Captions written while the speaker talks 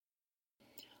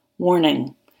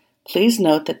Warning: Please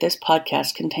note that this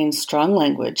podcast contains strong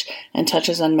language and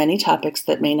touches on many topics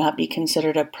that may not be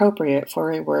considered appropriate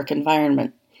for a work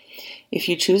environment. If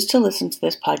you choose to listen to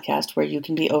this podcast where you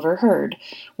can be overheard,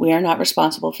 we are not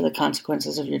responsible for the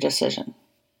consequences of your decision.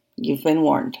 You've been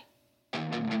warned.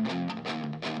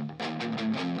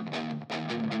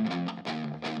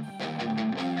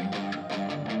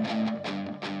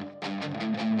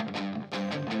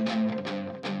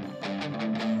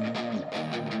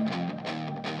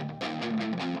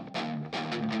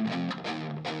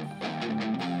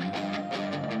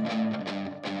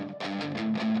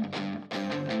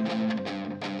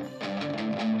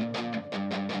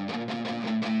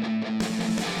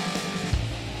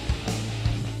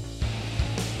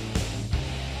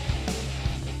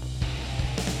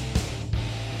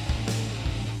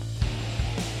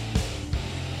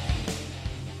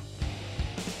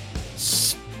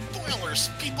 Spoilers,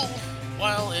 people!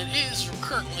 While it is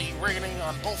currently raining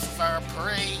on both of our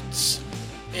parades,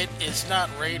 it is not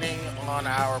raining on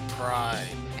our pride.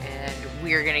 And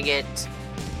we're gonna get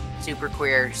super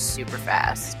queer super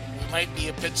fast. We might be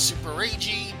a bit super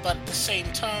ragey, but at the same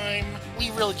time, we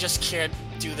really just can't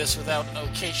do this without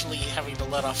occasionally having to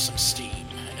let off some steam,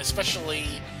 especially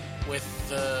with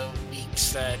the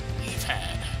weeks that we've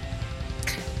had.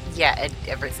 Yeah,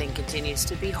 everything continues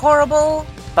to be horrible,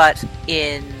 but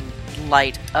in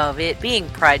light of it being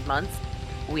Pride Month,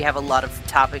 we have a lot of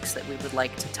topics that we would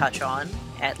like to touch on,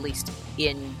 at least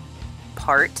in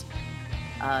part.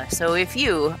 So if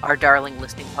you, our darling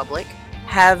listening public,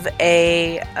 have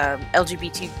a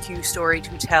LGBTQ story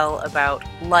to tell about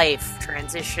life,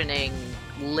 transitioning,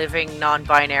 living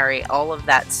non-binary, all of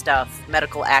that stuff,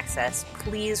 medical access,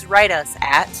 please write us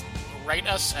at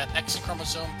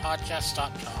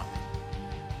xchromosomepodcast.com.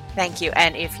 Thank you.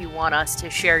 And if you want us to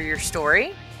share your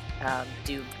story,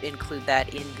 do include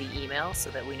that in the email so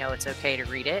that we know it's okay to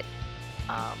read it.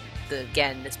 This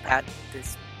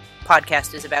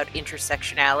podcast is about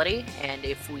intersectionality, and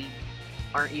if we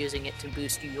aren't using it to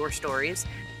boost your stories,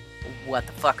 what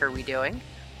the fuck are we doing?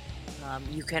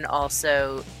 You can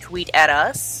also tweet at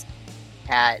us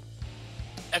at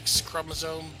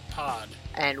xchromosomepod.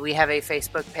 And we have a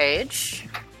Facebook page.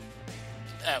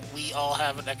 We all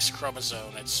have an X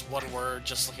chromosome. It's one word.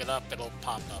 Just look it up. It'll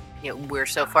pop up. Yeah, we're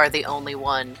so far the only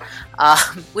one,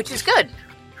 which is good.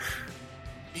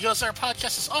 Because our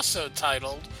podcast is also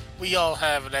titled, We All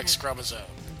Have an X Chromosome.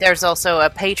 There's also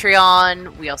a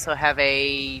Patreon. We also have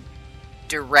a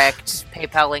direct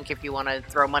PayPal link if you want to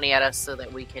throw money at us so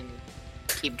that we can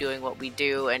keep doing what we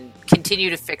do and continue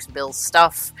to fix Bill's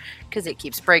stuff, because it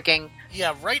keeps breaking.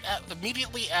 Yeah,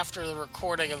 immediately after the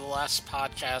recording of the last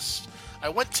podcast, I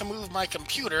went to move my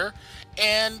computer,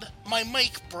 and my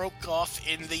mic broke off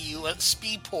in the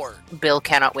USB port. Bill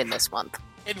cannot win this month.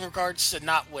 In regards to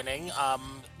not winning,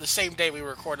 the same day we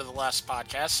recorded the last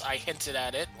podcast, I hinted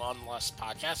at it on the last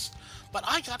podcast, but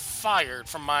I got fired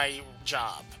from my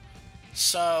job.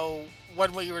 So,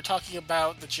 when we were talking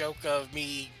about the joke of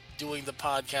me doing the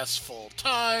podcast full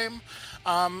time,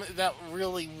 that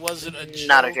really wasn't a joke.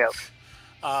 Not a joke.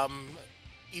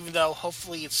 Even though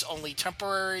hopefully it's only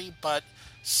temporary, but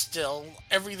still,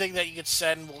 everything that you could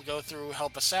send will go through,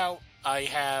 help us out. I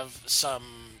have some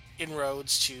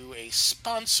inroads to a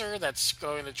sponsor that's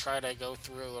going to try to go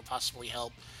through and possibly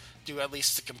help do at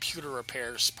least the computer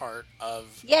repairs part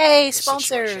of Yay,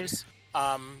 sponsors!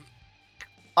 On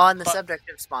the subject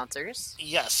of sponsors.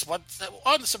 Yes,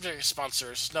 on the subject of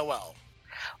sponsors, Noelle.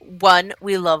 One,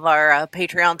 we love our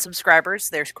Patreon subscribers.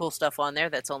 There's cool stuff on there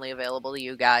that's only available to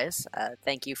you guys.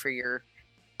 Thank you for your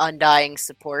undying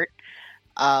support.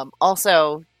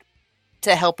 Also,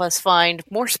 to help us find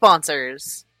more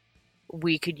sponsors,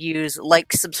 we could use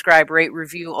like, subscribe, rate,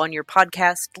 review on your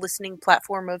podcast listening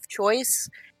platform of choice.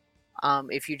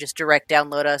 If you just direct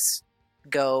download us,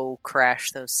 go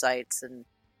crash those sites, and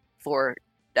for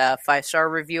 5-star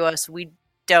review us. We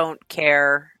don't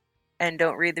care and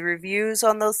don't read the reviews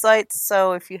on those sites,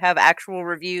 so if you have actual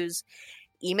reviews,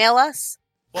 email us.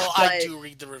 Well, I do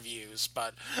read the reviews,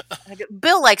 but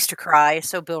Bill likes to cry,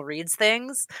 so Bill reads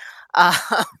things.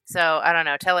 So, I don't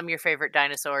know, tell him your favorite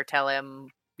dinosaur, tell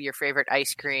him your favorite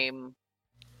ice cream.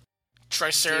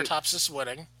 Triceratops is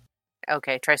winning.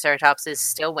 Okay, Triceratops is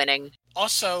still winning.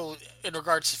 Also, in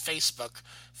regards to Facebook,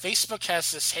 Facebook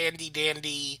has this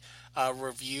handy-dandy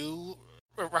review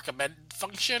recommend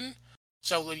function.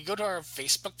 So when you go to our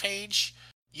Facebook page,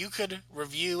 you could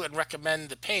review and recommend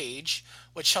the page,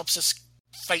 which helps us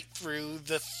fight through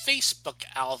the Facebook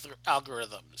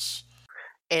algorithms.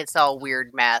 It's all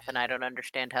weird math, and I don't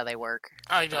understand how they work.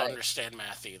 I don't understand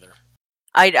math either.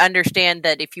 I understand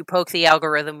that if you poke the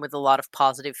algorithm with a lot of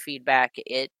positive feedback,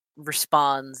 it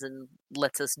responds and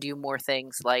lets us do more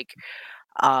things. Like,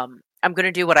 I'm going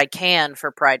to do what I can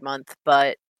for Pride Month,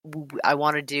 but I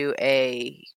want to do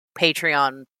a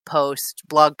Patreon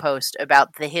blog post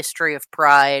about the history of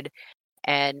Pride.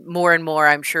 And more,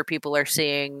 I'm sure people are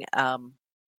seeing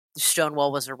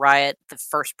Stonewall was a riot. The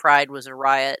first Pride was a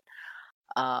riot.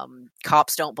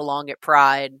 Cops don't belong at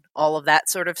Pride. All of that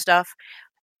sort of stuff.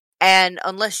 And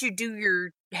unless you do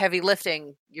your heavy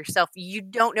lifting yourself, you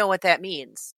don't know what that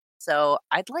means. So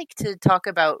I'd like to talk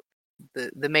about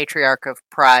the matriarch of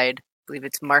Pride. I believe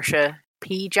it's Marsha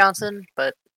P. Johnson,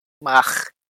 but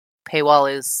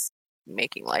paywall is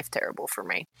making life terrible for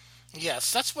me.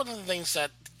 Yes, that's one of the things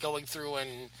that going through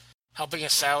and helping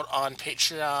us out on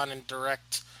Patreon and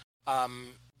direct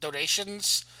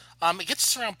donations, it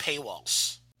gets around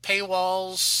paywalls.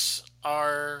 Paywalls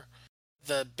are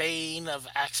the bane of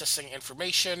accessing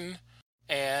information,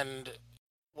 and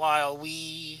while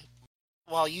you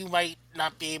might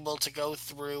not be able to go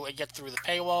through and get through the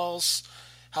paywalls,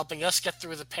 helping us get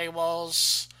through the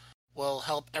paywalls will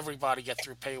help everybody get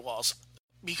through paywalls.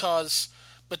 Because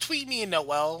between me and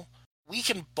Noelle, we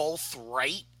can both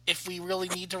write if we really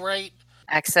need to write.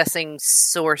 Accessing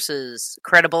sources,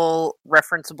 credible,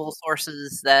 referenceable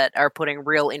sources that are putting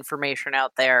real information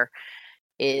out there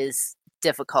is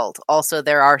difficult. Also,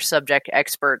 there are subject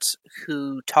experts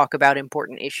who talk about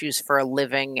important issues for a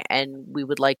living, and we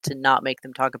would like to not make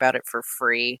them talk about it for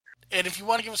free. And if you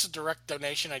want to give us a direct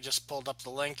donation, I just pulled up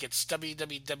the link. It's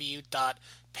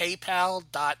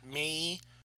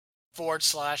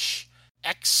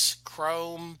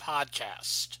www.paypal.me/XChrome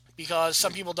podcast. Because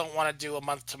some people don't want to do a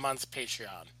month-to-month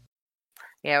Patreon.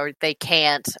 Yeah, or they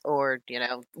can't, or,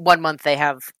 1 month they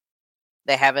have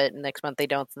it, and next month they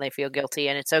don't, and they feel guilty,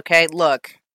 and it's okay.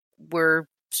 Look, we're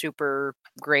super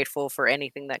grateful for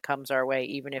anything that comes our way,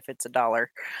 even if it's $1.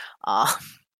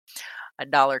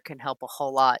 $1 can help a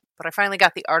whole lot. But I finally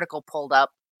got the article pulled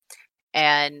up,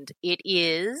 and it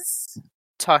is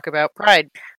talk about Pride.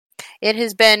 It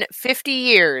has been 50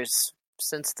 years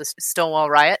since the Stonewall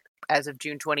riot, as of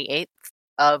June 28th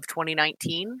of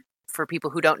 2019. For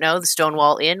people who don't know, the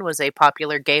Stonewall Inn was a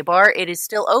popular gay bar. It is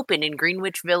still open in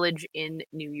Greenwich Village in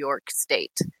New York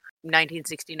State.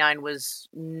 1969 was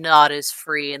not as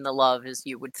free in the love as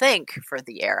you would think for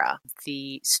the era.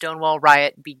 The Stonewall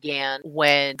riot began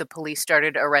when the police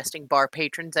started arresting bar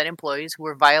patrons and employees who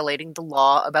were violating the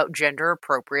law about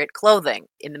gender-appropriate clothing.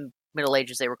 In the Middle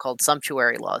Ages, they were called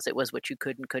sumptuary laws. It was what you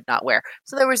could and could not wear.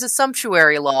 So there was a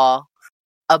sumptuary law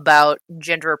about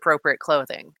gender-appropriate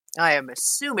clothing. I am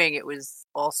assuming it was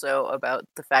also about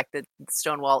the fact that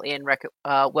Stonewall Inn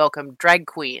welcomed drag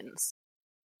queens.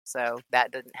 So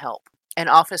that didn't help. An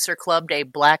officer clubbed a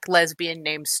black lesbian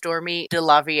named Stormy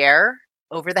DeLaviere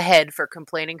over the head for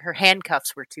complaining her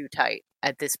handcuffs were too tight.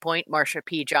 At this point, Marsha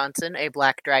P. Johnson, a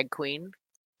black drag queen,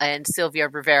 and Sylvia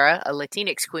Rivera, a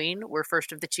Latinx queen, were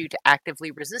first of the two to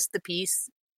actively resist the police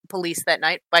that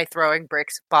night by throwing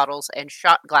bricks, bottles, and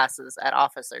shot glasses at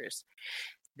officers.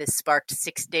 This sparked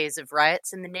 6 days of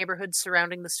riots in the neighborhoods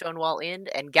surrounding the Stonewall Inn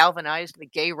and galvanized the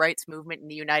gay rights movement in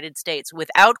the United States.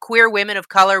 Without queer women of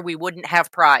color, we wouldn't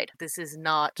have Pride. This is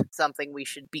not something we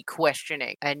should be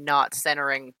questioning and not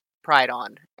centering Pride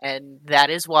on. And that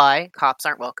is why cops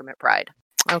aren't welcome at Pride.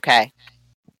 Okay.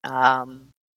 Are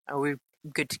we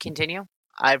good to continue?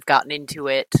 I've gotten into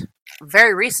it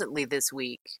very recently this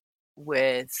week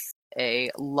with a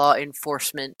law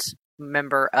enforcement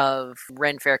member of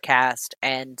Ren Fair Cast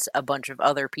and a bunch of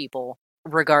other people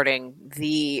regarding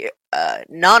the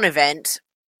non-event,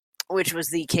 which was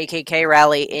the KKK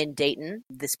rally in Dayton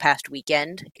this past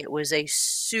weekend. It was a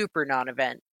super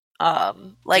non-event. Did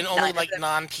only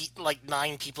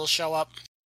nine people show up?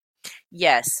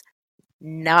 Yes.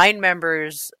 9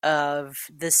 members of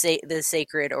the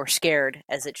Sacred, or Scared,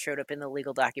 as it showed up in the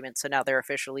legal documents, so now they're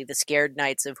officially the Scared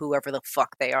Knights of whoever the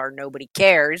fuck they are, nobody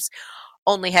cares,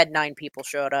 only had 9 people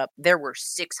showed up. There were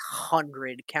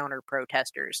 600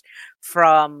 counter-protesters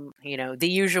from, the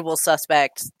usual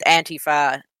suspects,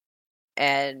 Antifa,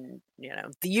 and, the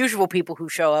usual people who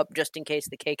show up just in case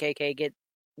the KKK get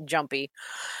jumpy,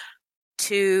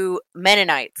 to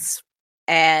Mennonites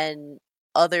and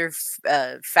other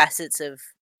facets of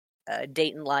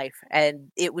Dayton life,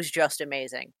 and it was just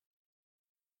amazing.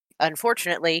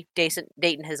 Unfortunately,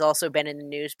 Dayton has also been in the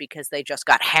news because they just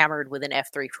got hammered with an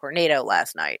F3 tornado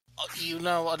last night.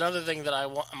 Another thing that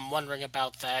I'm wondering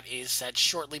about that is that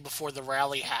shortly before the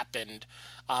rally happened,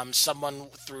 someone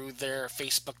through their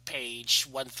Facebook page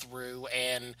went through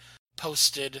and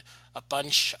posted a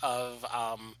bunch of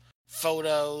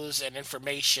photos and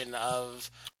information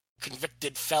of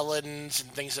convicted felons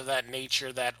and things of that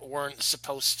nature that weren't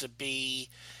supposed to be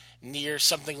near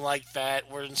something like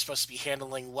that. We're supposed to be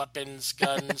handling weapons,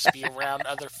 guns, be around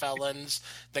other felons,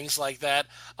 things like that.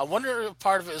 I wonder if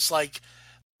part of it is like,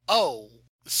 oh,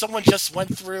 someone just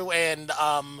went through and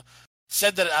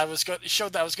said that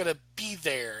showed that I was going to be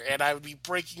there and I would be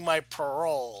breaking my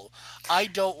parole. I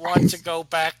don't want to go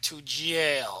back to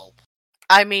jail.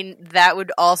 I mean, that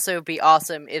would also be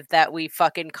awesome if that we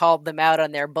fucking called them out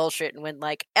on their bullshit and went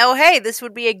like, oh, hey, this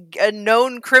would be a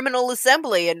known criminal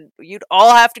assembly and you'd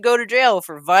all have to go to jail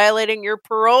for violating your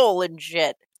parole and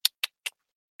shit.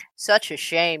 Such a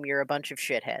shame you're a bunch of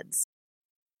shitheads.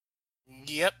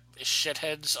 Yep,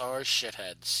 shitheads are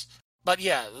shitheads. But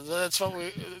yeah, that's what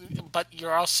we. But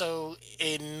you're also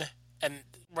in, and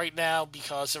right now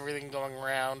because everything going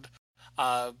around,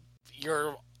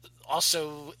 you're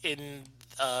also in.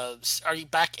 Are you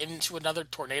back into another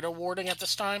tornado warning at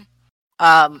this time?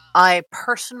 I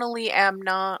personally am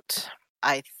not.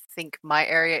 I think my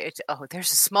area.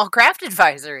 There's a small craft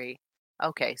advisory.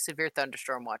 Okay, severe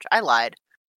thunderstorm watch. I lied.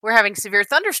 We're having severe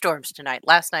thunderstorms tonight.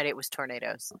 Last night it was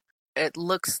tornadoes. It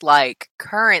looks like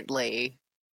currently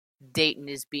Dayton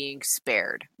is being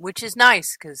spared, which is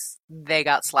nice because they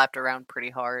got slapped around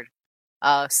pretty hard.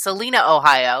 Salina,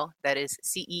 Ohio, that is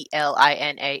Celina.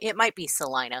 It might be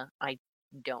Salina. I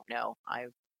don't know. I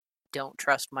don't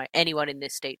trust anyone in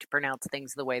this state to pronounce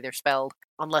things the way they're spelled,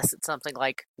 unless it's something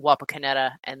like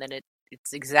Wapakoneta, and then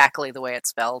it's exactly the way it's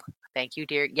spelled. Thank you,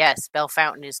 dear. Yes, Bell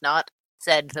Fountain is not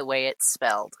said the way it's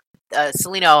spelled.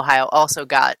 Salina, Ohio, also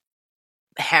got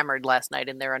hammered last night,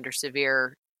 and they're under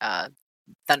severe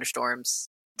thunderstorms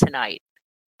tonight.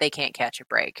 They can't catch a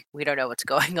break. We don't know what's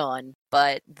going on,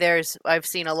 but I've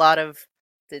seen a lot of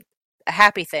a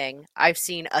happy thing. I've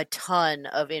seen a ton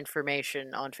of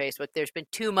information on Facebook. There's been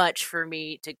too much for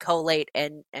me to collate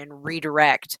and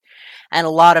redirect, and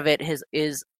a lot of it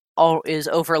is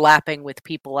overlapping with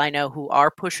people I know who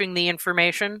are pushing the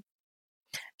information.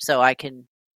 So I can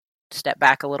step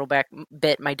back a little bit.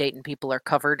 My Dayton people are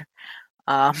covered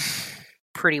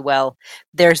pretty well.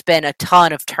 There's been a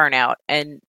ton of turnout,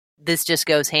 and this just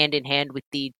goes hand in hand with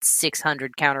the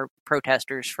 600 counter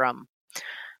protesters from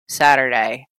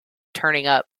Saturday turning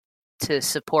up to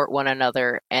support one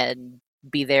another and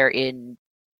be there in,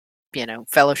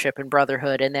 fellowship and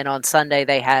brotherhood. And then on Sunday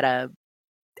they had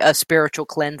a spiritual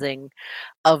cleansing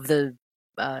of the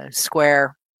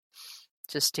square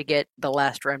just to get the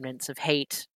last remnants of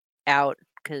hate out,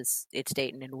 because it's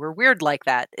Dayton and we're weird like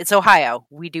that. It's Ohio.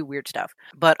 We do weird stuff.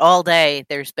 But all day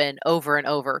there's been over and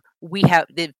over. We have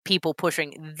the people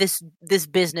pushing this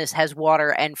business has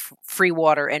water and free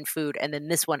water and food, and then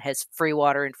this one has free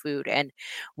water and food, and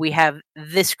we have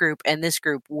this group and this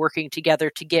group working together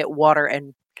to get water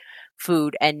and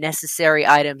food and necessary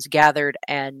items gathered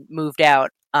and moved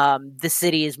out. The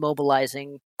city is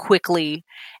mobilizing quickly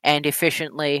and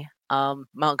efficiently.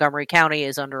 Montgomery County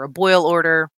is under a boil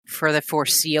order for the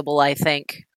foreseeable, I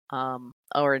think,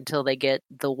 or until they get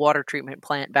the water treatment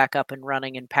plant back up and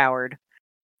running and powered,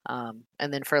 and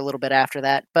then for a little bit after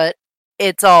that. But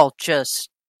it's all just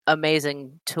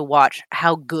amazing to watch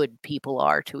how good people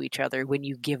are to each other when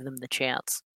you give them the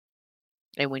chance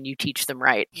and when you teach them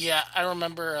right. Yeah, I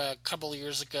remember a couple of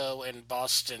years ago in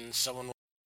Boston, someone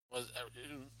was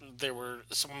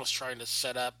trying to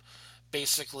set up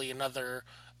basically another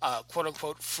quote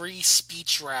unquote free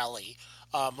speech rally,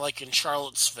 like in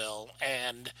Charlottesville.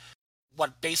 And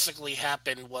what basically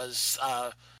happened was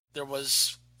there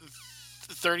was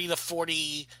 30 to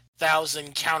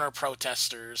 40,000 counter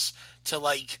protesters to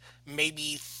like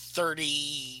maybe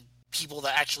 30 people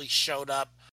that actually showed up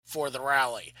for the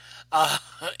rally.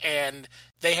 And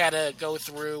they had to go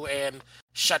through and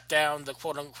shut down the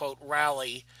quote unquote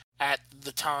rally at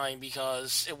the time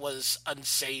because it was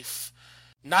unsafe.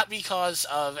 Not because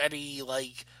of any,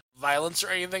 like, violence or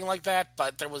anything like that,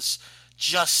 but there was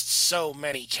just so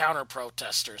many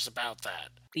counter-protesters about that.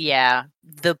 Yeah,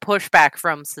 the pushback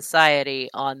from society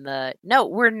on no,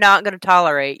 we're not going to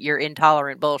tolerate your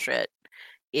intolerant bullshit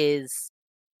is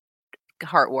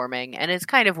heartwarming, and it's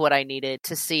kind of what I needed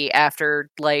to see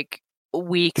after, like,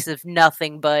 weeks of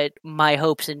nothing but my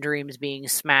hopes and dreams being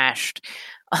smashed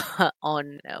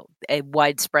on a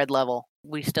widespread level.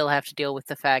 We still have to deal with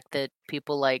the fact that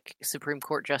people like Supreme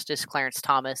Court Justice Clarence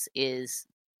Thomas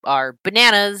are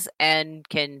bananas and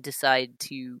can decide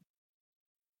to,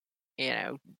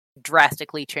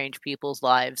 drastically change people's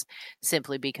lives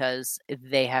simply because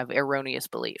they have erroneous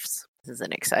beliefs. This is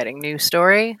an exciting news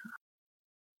story.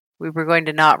 We were going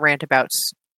to not rant about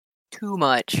too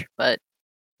much, but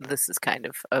this is kind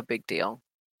of a big deal.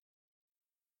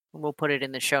 We'll put it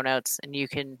in the show notes and you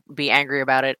can be angry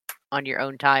about it on your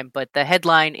own time. But the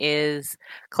headline is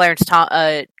Clarence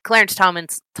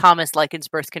Thomas likens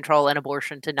birth control and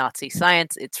abortion to Nazi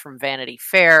science. It's from Vanity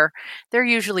Fair. They're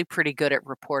usually pretty good at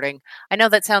reporting. I know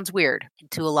that sounds weird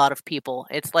to a lot of people.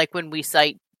 It's like when we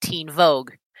cite Teen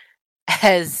Vogue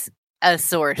as a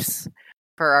source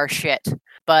for our shit.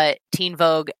 But Teen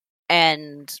Vogue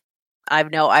and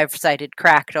I've cited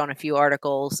Cracked on a few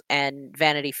articles, and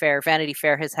Vanity Fair. Vanity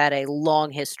Fair has had a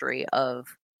long history of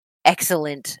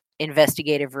excellent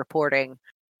investigative reporting.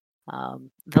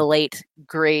 The late,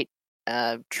 great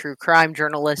true crime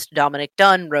journalist Dominic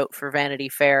Dunn wrote for Vanity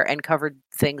Fair and covered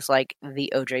things like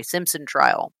the O.J. Simpson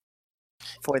trial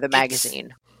for the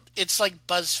magazine. It's like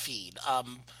BuzzFeed.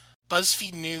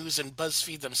 BuzzFeed News and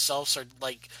BuzzFeed themselves are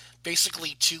like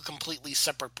basically two completely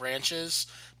separate branches.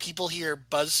 People hear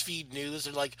BuzzFeed News,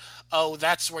 they're like, oh,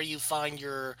 that's where you find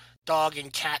your dog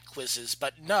and cat quizzes.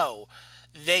 But no,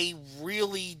 they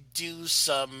really do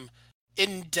some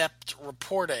in-depth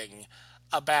reporting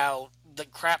about the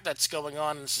crap that's going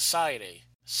on in society.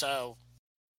 So,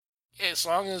 as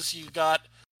long as you got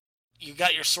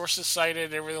your sources cited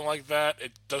and everything like that,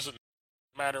 it doesn't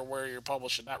matter where you're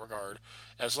published in that regard,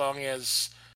 as long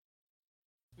as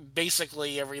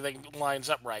basically everything lines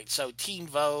up right. So Teen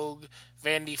Vogue,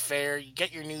 Vanity Fair, you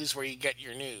get your news where you get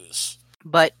your news.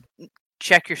 But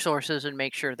check your sources and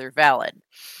make sure they're valid.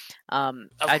 I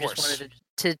course. just wanted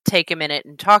to take a minute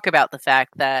and talk about the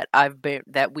fact that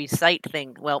we cite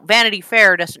things. Well, Vanity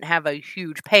Fair doesn't have a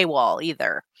huge paywall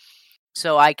either,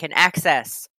 so I can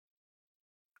access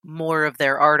more of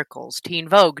their articles. Teen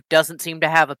Vogue doesn't seem to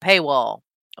have a paywall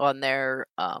on their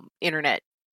internet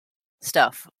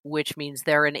stuff, which means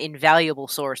they're an invaluable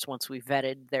source once we've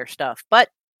vetted their stuff. But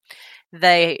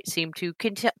they seem to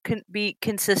be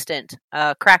consistent.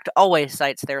 Cracked always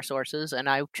cites their sources, and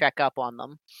I check up on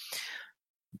them.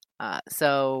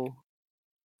 So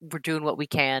we're doing what we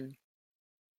can.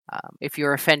 If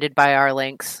you're offended by our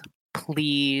links,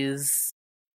 please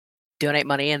donate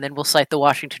money, and then we'll cite the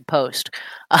Washington Post.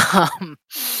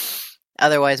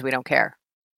 Otherwise, we don't care.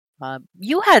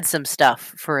 You had some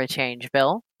stuff for a change,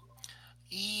 Bill.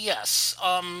 Yes.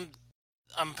 I'm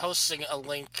posting a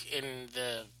link in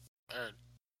the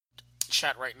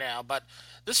chat right now, but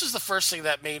this is the first thing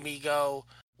that made me go,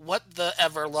 what the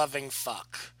ever-loving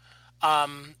fuck?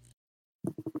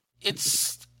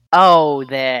 It's... Oh,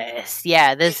 this.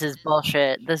 Yeah, this is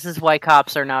bullshit. This is why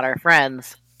cops are not our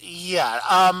friends. Yeah,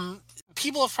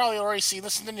 people have probably already seen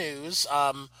this in the news.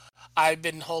 I've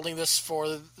been holding this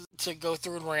to go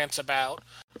through and rant about.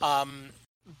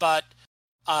 But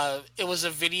it was a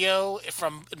video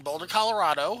in Boulder,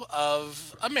 Colorado,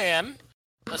 of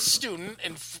a student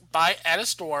at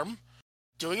his dorm,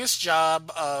 doing his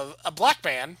job of a black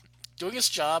man doing his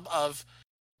job of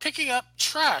picking up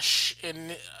trash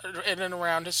in and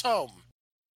around his home.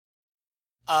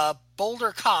 A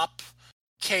Boulder cop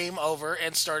came over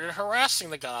and started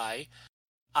harassing the guy,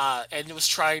 and was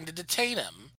trying to detain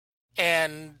him.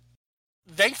 And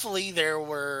thankfully, there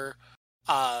was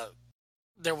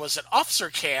an officer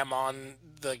cam on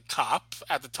the cop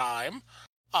at the time,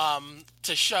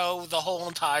 to show the whole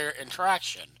entire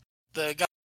interaction. The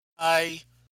guy,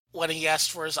 when he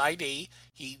asked for his ID,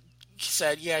 he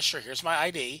said, "Yeah, sure, here's my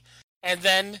ID." And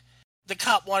then the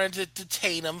cop wanted to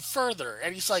detain him further,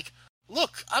 and he's like,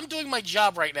 "Look, I'm doing my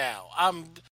job right now.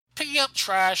 I'm picking up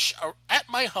trash at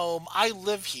my home. I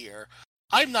live here.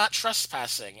 I'm not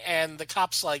trespassing." And the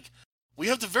cop's like, "We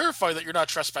have to verify that you're not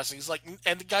trespassing." He's like,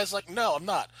 and the guy's like, "No, I'm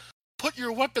not." "Put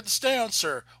your weapons down,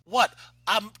 sir." "What?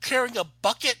 I'm carrying a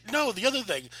bucket?" "No, the other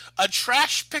thing. A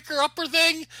trash picker-upper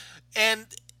thing?" And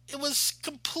it was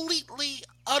completely,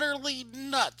 utterly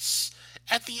nuts.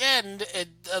 At the end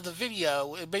of the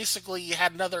video, it basically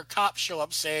had another cop show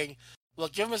up saying,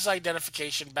 "Look, give him his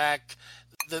identification back.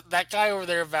 That guy over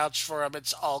there vouched for him.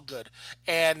 It's all good."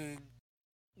 And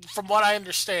from what I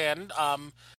understand,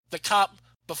 the cop,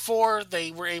 before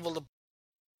they were able to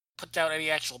put down any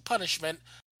actual punishment,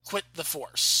 quit the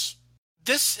force.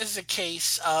 This is a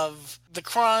case of the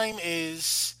crime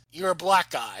is you're a black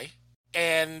guy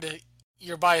and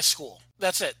you're by a school.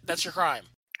 That's it. That's your crime.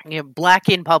 You're black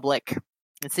in public.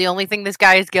 It's the only thing this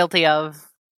guy is guilty of,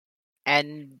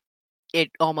 and it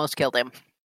almost killed him.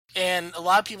 And a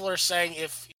lot of people are saying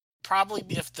if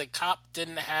the cop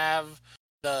didn't have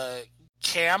the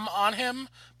cam on him,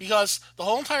 because the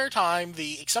whole entire time,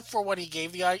 except for when he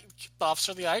gave the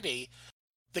officer the ID,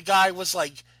 the guy was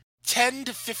like 10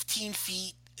 to 15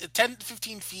 feet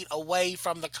away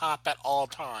from the cop at all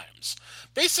times.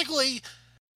 Basically,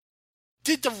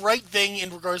 did the right thing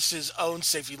in regards to his own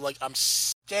safety. Like, I'm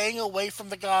staying away from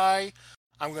the guy.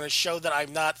 I'm going to show that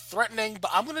I'm not threatening,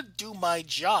 but I'm going to do my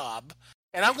job.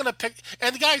 And I'm going to pick...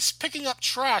 And the guy's picking up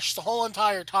trash the whole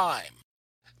entire time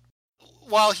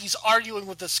while he's arguing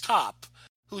with this cop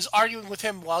who's arguing with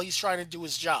him while he's trying to do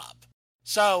his job.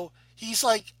 So he's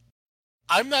like,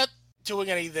 I'm not doing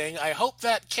anything. I hope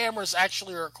that camera's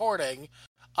actually recording.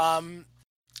 And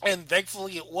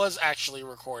thankfully it was actually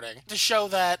recording to show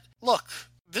that, look,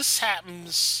 this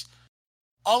happens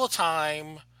all the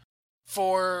time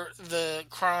for the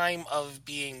crime of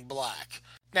being black.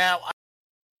 Now,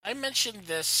 I mentioned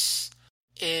this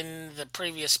in the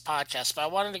previous podcast, but I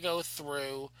wanted to go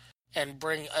through and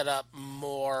bring it up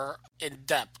more in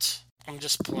depth. I'm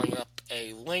just pulling up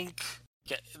a link.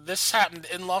 This happened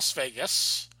in Las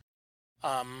Vegas.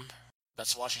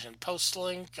 That's a Washington Post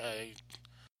link.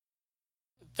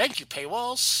 Thank you,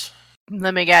 paywalls.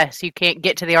 Let me guess, you can't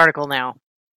get to the article now.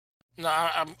 No,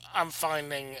 I'm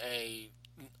finding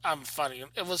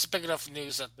it was big enough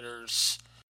news that there's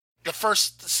the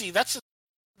first. See, that's the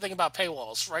thing about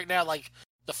paywalls right now. Like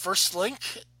the first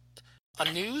link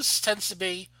on news tends to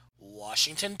be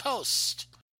Washington Post.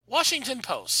 Washington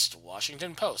Post.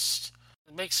 Washington Post.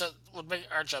 It would make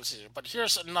our jobs easier. But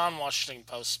here's a non-Washington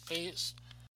Post piece.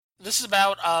 This is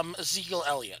about Ezekiel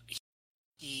Elliott.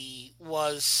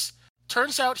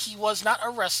 Turns out he was not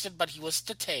arrested, but he was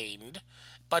detained.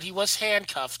 But he was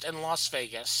handcuffed in Las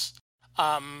Vegas.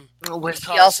 Was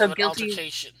he also of an guilty?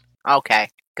 Altercation. Okay,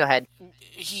 go ahead.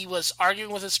 He was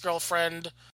arguing with his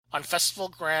girlfriend on festival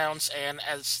grounds, and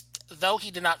as though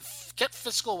he did not get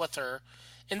physical with her,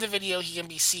 in the video he can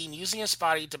be seen using his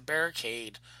body to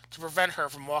barricade to prevent her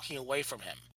from walking away from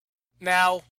him.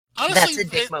 Now, honestly, That's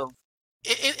a dick move.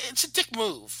 It's a dick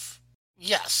move.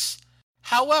 Yes.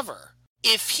 However,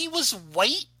 if he was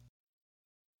white,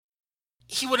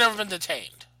 he would never have been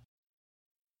detained.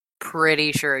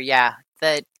 Pretty sure, yeah.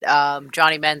 That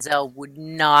Johnny Manziel would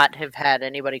not have had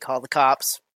anybody call the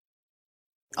cops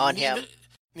on him.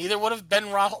 Neither would have Ben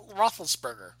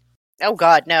Roethlisberger. Oh,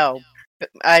 God, no.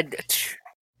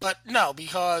 But no,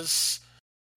 because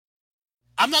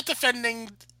I'm not defending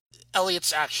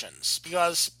Elliott's actions.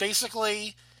 Because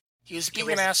basically, he was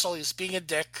being an asshole, he was being a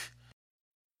dick.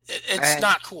 It's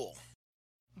not cool.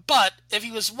 But if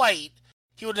he was white,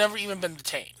 he would never even been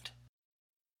detained.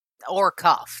 Or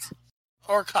cuffed.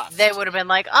 They would have been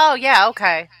like, oh, yeah,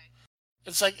 okay.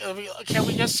 It's like, can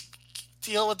we just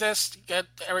deal with this, get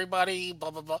everybody,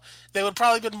 blah, blah, blah. They would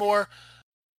probably been more...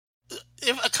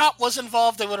 If a cop was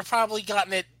involved, they would have probably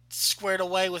gotten it squared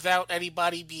away without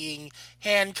anybody being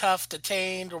handcuffed,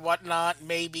 detained, or whatnot,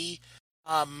 maybe.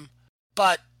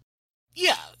 But,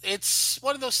 yeah, it's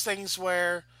one of those things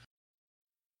where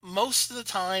most of the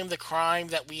time the crime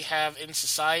that we have in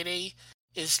society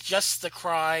is just the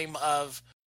crime of,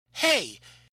 hey,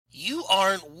 you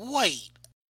aren't white.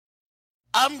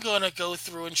 I'm gonna go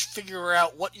through and figure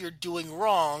out what you're doing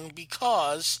wrong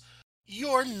because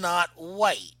you're not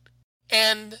white.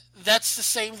 And that's the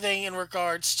same thing in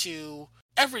regards to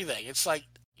everything. It's like,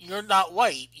 you're not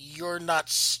white, you're not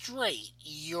straight,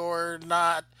 you're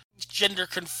not gender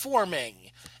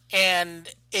conforming. And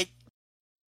it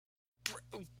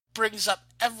brings up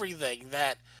everything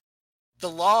that the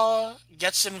law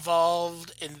gets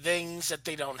involved in things that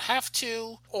they don't have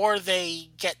to, or they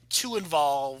get too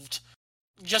involved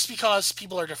just because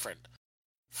people are different.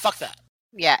 Fuck that.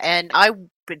 Yeah, and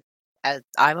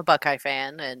I'm a Buckeye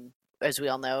fan, and as we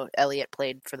all know, Elliott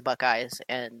played for the Buckeyes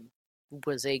and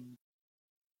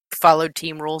followed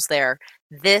team rules there.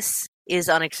 This is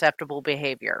unacceptable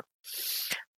behavior.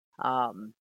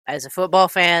 As a football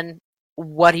fan,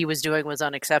 what he was doing was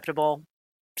unacceptable.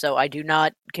 So I do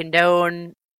not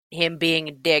condone him being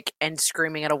a dick and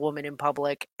screaming at a woman in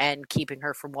public and keeping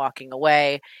her from walking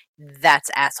away. That's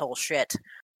asshole shit.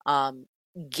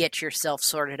 Get yourself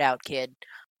sorted out, kid.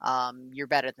 You're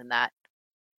better than that.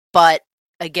 But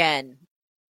again,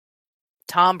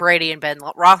 Tom Brady and Ben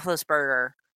Roethlisberger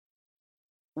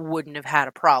wouldn't have had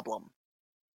a problem.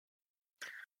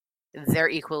 They're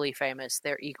equally famous.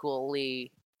 They're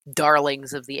equally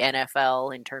darlings of the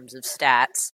NFL in terms of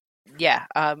stats. Yeah,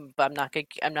 I'm not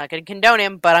gonna condone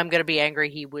him, but I'm gonna be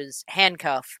angry he was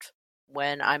handcuffed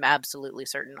when I'm absolutely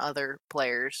certain other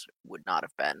players would not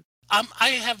have been. I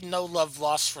have no love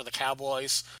lost for the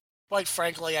Cowboys. Quite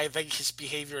frankly, I think his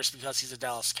behavior is because he's a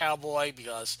Dallas Cowboy,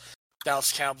 because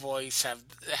Dallas Cowboys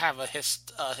have a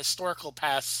historical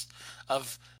past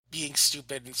of being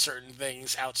stupid in certain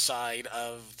things outside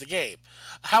of the game.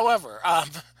 However,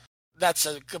 that's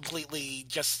a completely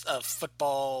just a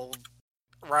football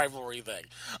rivalry thing.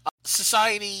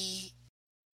 Society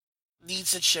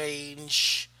needs to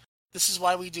change. This is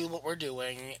why we do what we're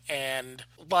doing, and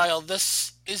while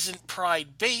this isn't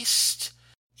pride-based,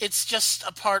 it's just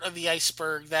a part of the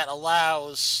iceberg that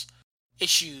allows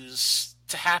issues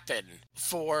to happen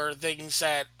for things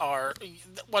that are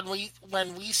when we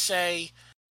say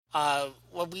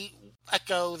when we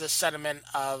echo the sentiment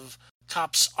of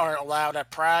cops aren't allowed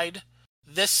at Pride,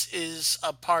 this is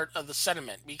a part of the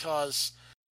sentiment because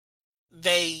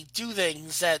they do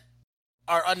things that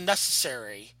are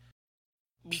unnecessary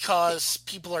because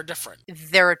people are different.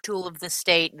 They're a tool of the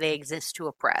state. They exist to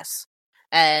oppress.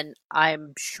 And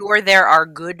I'm sure there are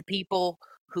good people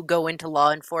who go into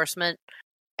law enforcement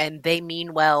and they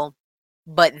mean well,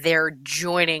 but they're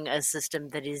joining a system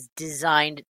that is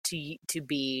designed to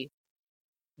be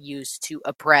used to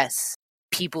oppress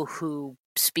people who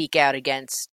speak out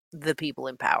against the people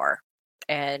in power.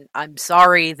 And I'm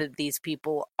sorry that these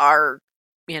people are,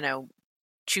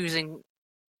 choosing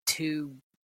to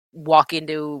walk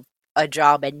into a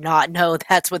job and not know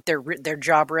that's what their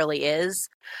job really is.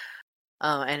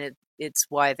 And it's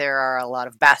why there are a lot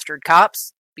of bastard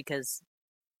cops, because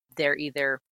they're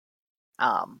either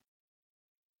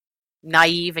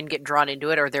naive and get drawn into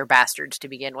it, or they're bastards to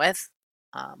begin with.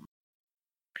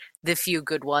 The few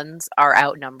good ones are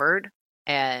outnumbered,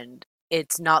 and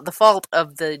it's not the fault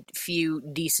of the few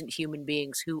decent human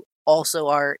beings who also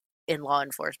are in law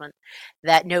enforcement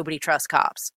that nobody trusts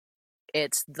cops.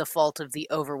 It's the fault of the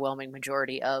overwhelming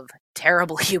majority of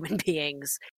terrible human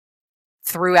beings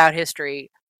throughout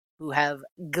history who have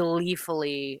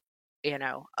gleefully,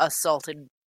 assaulted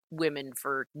women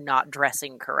for not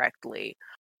dressing correctly,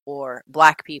 or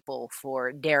black people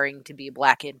for daring to be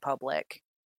black in public.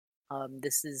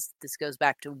 This goes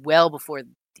back to well before,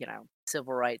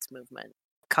 civil rights movement.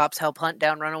 Cops help hunt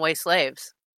down runaway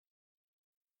slaves.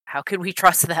 How can we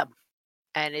trust them?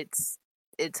 And it's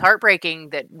heartbreaking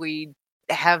that we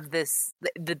have this,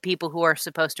 the people who are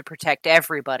supposed to protect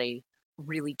everybody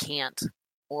really can't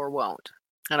or won't.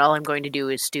 And all I'm going to do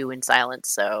is stew in silence,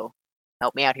 so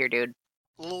help me out here, dude.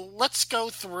 Let's go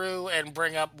through and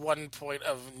bring up one point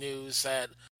of news that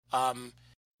um,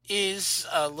 is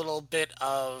a little bit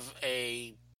of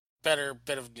a better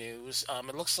bit of news.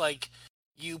 It looks like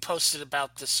you posted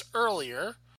about this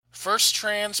earlier. First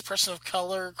trans person of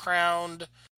color crowned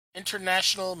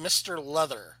International Mr.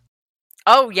 Leather.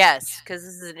 Oh, yes, because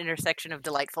this is an intersection of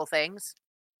delightful things.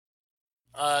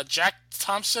 Jack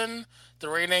Thompson, the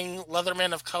reigning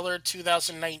Leatherman of Color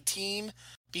 2019,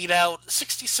 beat out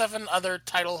 67 other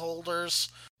title holders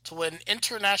to win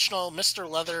International Mr.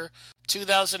 Leather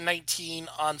 2019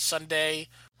 on Sunday,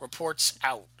 reports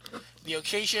out. The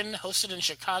occasion, hosted in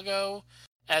Chicago,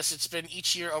 as it's been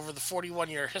each year over the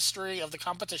 41-year history of the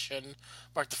competition,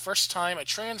 marked the first time a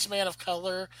trans man of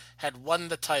color had won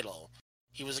the title.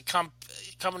 He was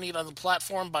accompanied on the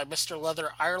platform by Mr. Leather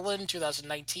Ireland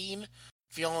 2019,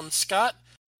 Fionn Scott,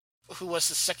 who was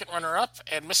the second runner-up,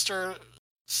 and Mr.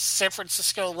 San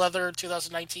Francisco Leather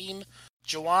 2019,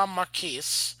 Joan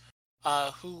Marquez,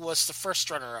 who was the first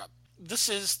runner-up. This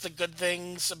is the good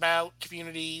things about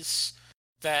communities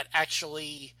that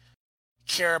actually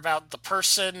care about the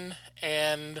person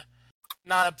and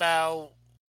not about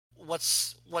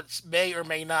what's may or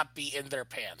may not be in their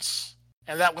pants.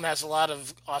 And that one has a lot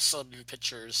of awesome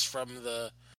pictures from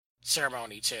the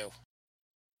ceremony too.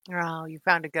 Oh, you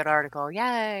found a good article.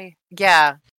 Yay.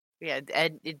 Yeah. Yeah,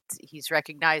 and he's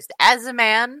recognized as a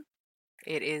man.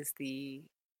 It is the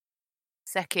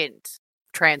second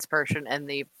trans person and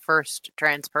the first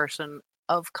trans person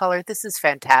of color. This is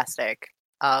fantastic.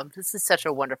 This is such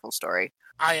a wonderful story.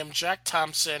 I am Jack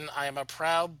Thompson. I am a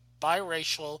proud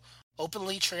biracial,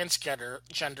 openly transgender,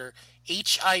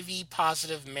 HIV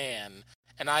positive man,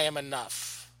 and I am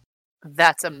enough.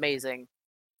 That's amazing,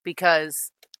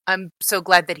 because I'm so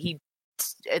glad that he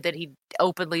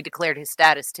openly declared his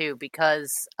status too,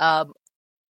 because I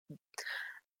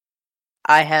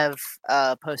have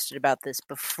posted about this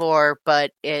before, but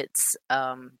it's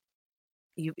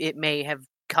it may have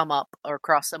come up or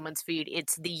crossed someone's feed.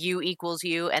 It's the U equals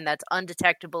U, and that's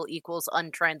undetectable equals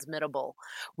untransmittable.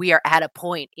 We are at a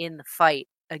point in the fight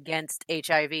against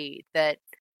HIV that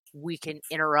we can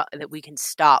interrupt, that we can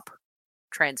stop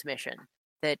transmission,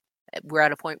 that we're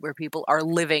at a point where people are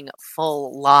living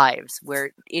full lives,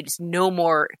 where it's no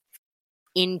more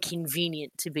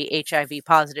inconvenient to be HIV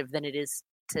positive than it is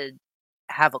to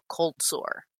have a cold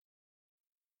sore.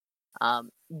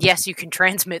 Yes, you can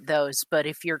transmit those, but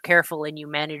if you're careful and you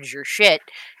manage your shit,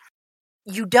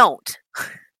 you don't.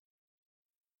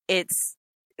 It's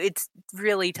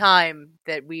really time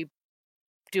that we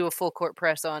do a full court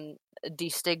press on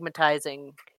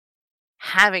destigmatizing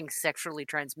having sexually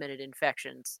transmitted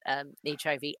infections,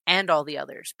 HIV, and all the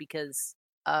others, because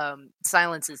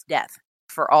silence is death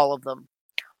for all of them.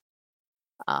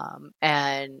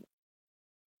 And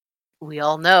we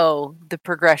all know the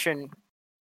progression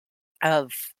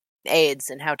of AIDS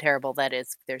and how terrible that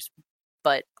is.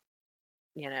 But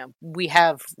we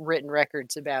have written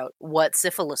records about what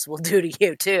syphilis will do to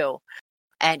you too,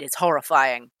 and it's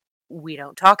horrifying. We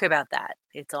don't talk about that.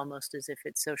 It's almost as if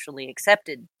it's socially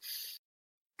accepted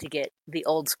to get the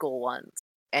old school ones,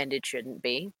 and it shouldn't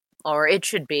be, or it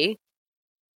should be.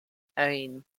 I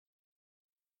mean,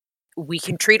 we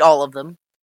can treat all of them.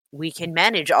 We can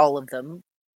manage all of them.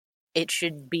 It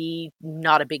should be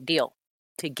not a big deal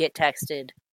to get texted,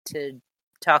 to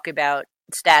talk about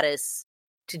status,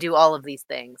 to do all of these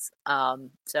things.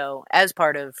 So as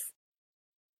part of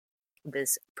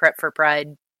this prep for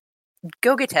Pride,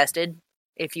 go get tested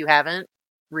if you haven't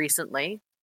recently.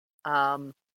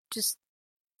 Just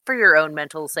for your own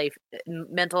mental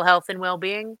health and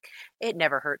well-being. It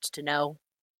never hurts to know.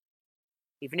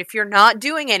 Even if you're not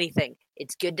doing anything,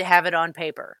 it's good to have it on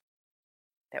paper.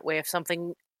 That way, if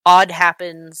something odd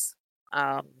happens,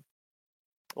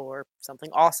 or something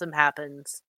awesome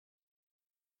happens,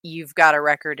 you've got a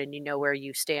record and you know where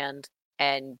you stand,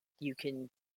 and you can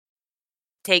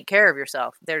take care of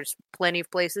yourself. There's plenty of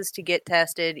places to get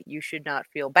tested. You should not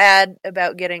feel bad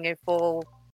about getting a full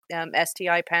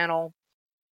STI panel.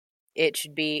 It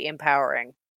should be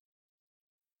empowering.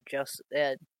 Just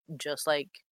like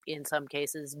in some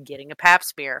cases, getting a pap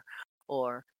smear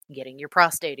or getting your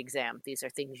prostate exam. These are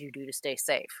things you do to stay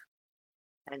safe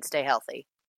and stay healthy.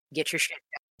 Get your shit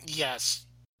done. Yes.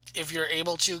 If you're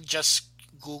able to, just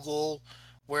Google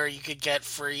where you could get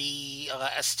free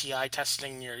STI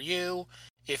testing near you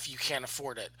if you can't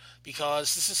afford it.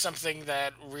 Because this is something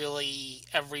that really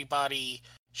everybody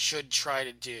should try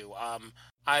to do.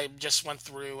 I just went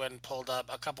through and pulled up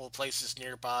a couple of places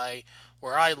nearby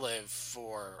where I live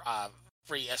for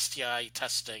free STI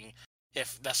testing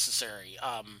if necessary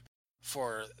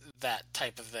for that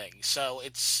type of thing. So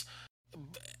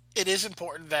it is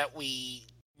important that you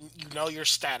know your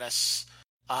status.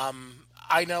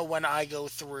 I know when I go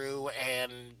through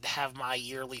and have my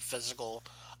yearly physical,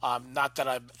 not that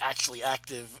I'm actually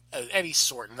active of any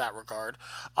sort in that regard,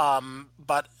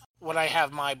 but when I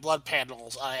have my blood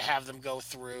panels, I have them go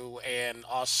through and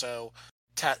also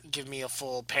give me a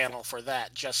full panel for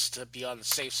that, just to be on the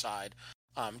safe side,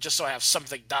 just so I have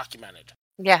something documented.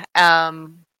 Yeah,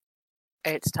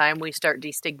 it's time we start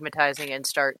destigmatizing and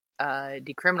start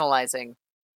decriminalizing.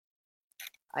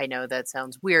 I know that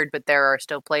sounds weird, but there are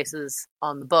still places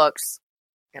on the books,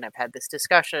 and I've had this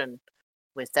discussion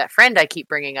with that friend I keep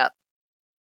bringing up,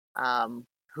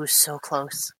 who's so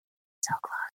close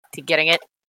to getting it.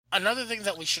 Another thing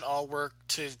that we should all work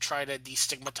to try to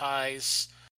destigmatize,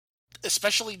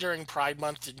 especially during Pride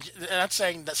Month, and I'm not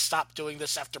saying that stop doing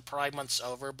this after Pride Month's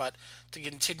over, but to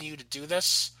continue to do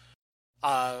this.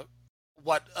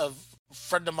 What a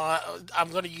friend of mine, I'm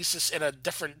going to use this in a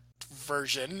different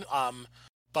version,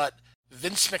 but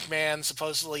Vince McMahon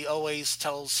supposedly always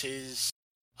tells his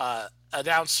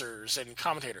announcers and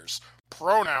commentators,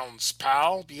 pronouns,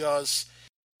 pal, because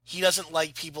he doesn't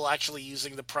like people actually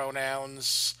using the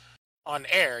pronouns on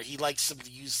air. He likes them to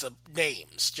use the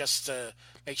names, just to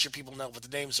make sure people know what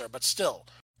the names are. But still,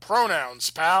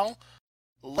 pronouns, pal.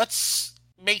 Let's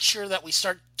make sure that we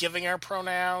start giving our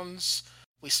pronouns.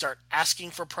 We start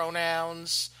asking for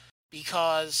pronouns,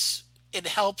 because it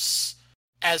helps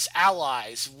as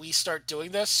allies. We start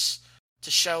doing this to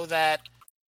show that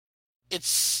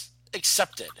it's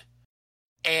accepted.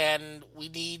 And we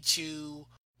need to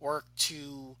work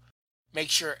to make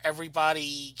sure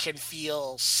everybody can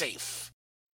feel safe.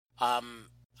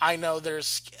 I know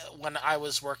when I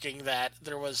was working that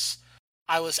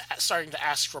I was starting to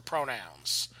ask for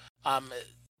pronouns.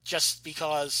 Just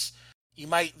because you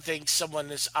might think someone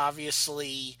is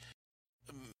obviously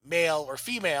male or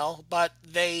female, but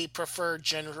they prefer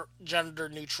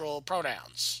gender-neutral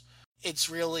pronouns. It's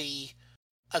really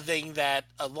a thing that,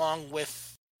 along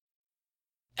with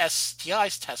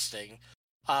STIs testing,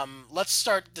 let's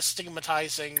start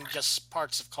destigmatizing just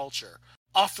parts of culture.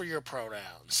 Offer your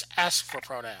pronouns. Ask for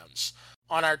pronouns.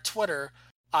 On our Twitter,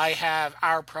 I have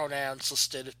our pronouns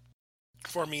listed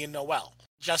for me and Noel,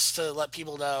 just to let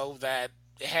people know that,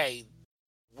 hey,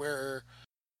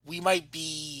 we might be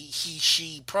he,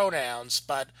 she pronouns,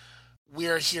 but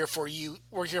we're here for you.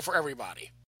 We're here for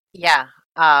everybody. Yeah.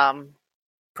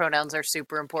 Pronouns are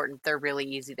super important. They're really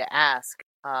easy to ask.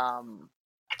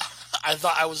 I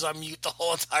thought I was on mute the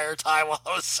whole entire time while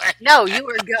I was saying No, you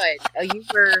were good. You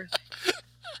were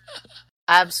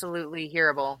absolutely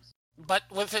hearable. But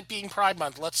with it being Pride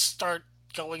Month, let's start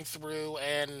going through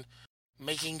and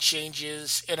making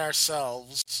changes in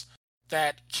ourselves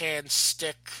that can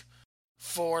stick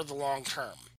for the long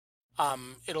term.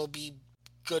 It'll be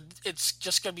good. It's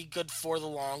just going to be good for the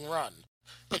long run.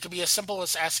 It could be as simple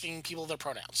as asking people their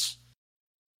pronouns.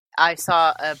 I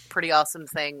saw a pretty awesome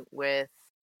thing with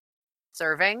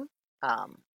serving,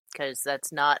 because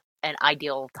that's not an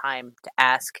ideal time to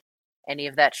ask any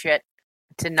of that shit.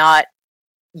 To not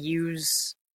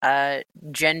use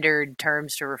gendered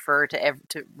terms to refer to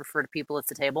people at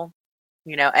the table,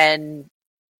 and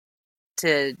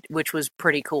which was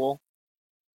pretty cool.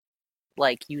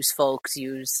 Like, use folks,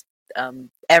 use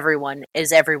everyone.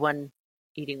 Is everyone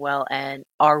eating well, and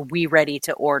are we ready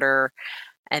to order?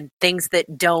 And things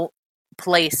that don't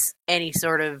place any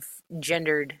sort of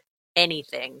gendered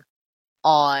anything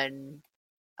on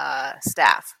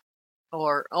staff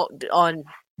or on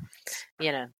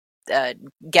you know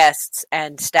guests,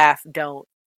 and staff don't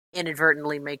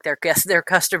inadvertently make their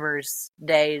customers'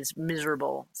 days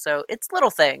miserable. So it's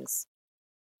little things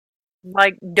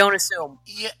like, don't assume.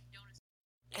 Yeah,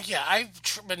 yeah. I've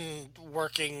been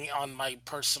working on my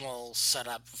personal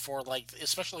setup for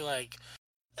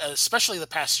especially the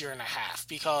past year and a half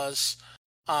because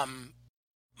um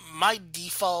my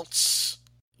defaults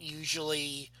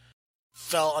usually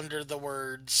fell under the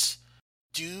words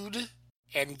dude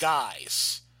and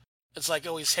guys. It's like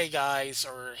always hey guys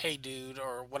or hey dude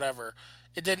or whatever.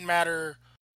 It didn't matter.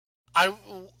 I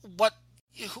what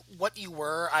what you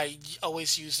were. I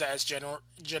always used that as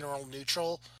general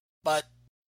neutral, but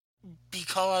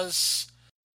because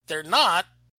they're not,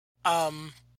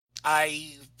 um,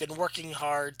 I've been working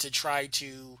hard to try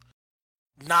to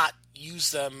not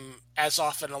use them as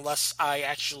often unless I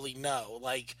actually know.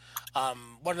 Like,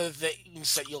 one of the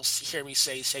things that you'll hear me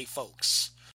say is "Hey,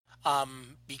 folks,"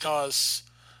 because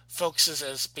folks is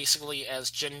as basically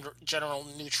as general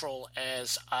neutral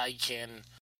as I can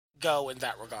go in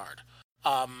that regard.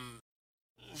 Um,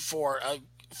 for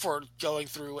going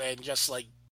through and just like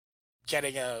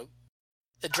getting a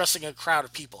addressing a crowd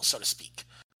of people, so to speak.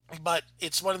 But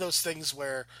it's one of those things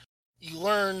where you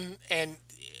learn and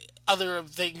other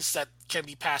things that can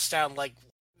be passed down, like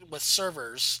with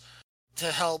servers,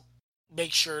 to help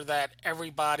make sure that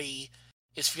everybody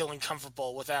is feeling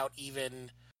comfortable without even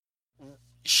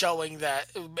showing that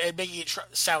and making it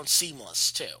sound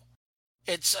seamless too.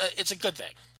 It's a good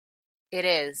thing. It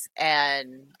is,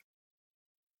 and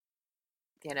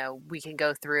we can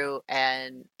go through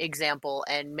an example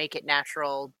and make it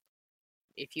natural.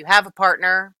 If you have a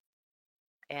partner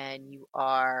and you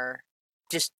are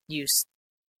just use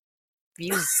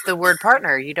the word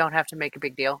partner, you don't have to make a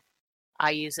big deal. I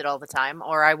use it all the time,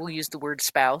 or I will use the word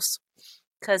spouse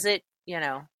because I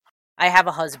have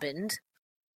a husband.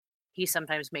 He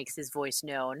sometimes makes his voice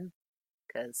known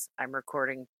because I'm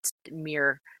recording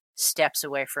mere steps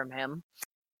away from him.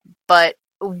 But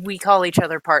we call each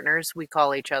other partners. We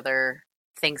call each other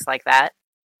things like that.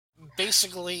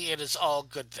 Basically, it is all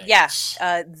good things. Yeah.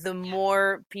 The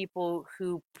more people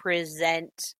who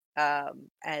present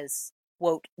as,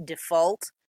 quote,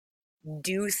 default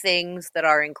do things that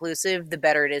are inclusive, the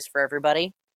better it is for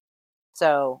everybody.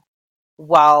 So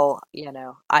while,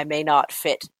 I may not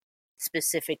fit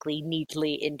specifically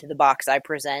neatly into the box I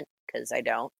present, because I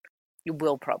don't,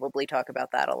 we'll probably talk about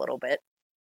that a little bit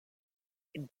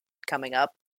coming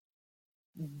up.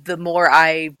 The more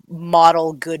I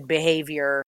model good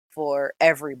behavior for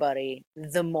everybody,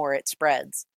 the more it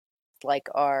spreads. Like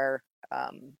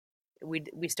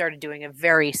we started doing a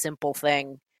very simple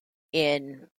thing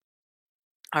in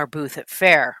our booth at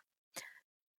Fair.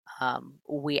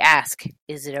 We ask,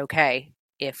 is it okay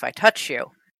if I touch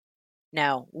you?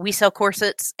 Now, we sell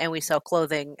corsets and we sell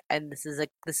clothing, and this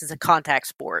is a contact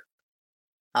sport.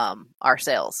 Our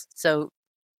sales. So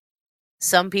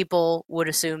some people would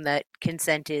assume that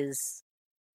consent is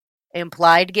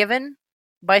implied given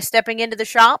by stepping into the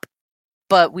shop,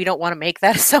 but we don't want to make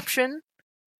that assumption.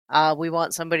 We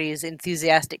want somebody's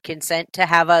enthusiastic consent to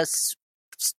have us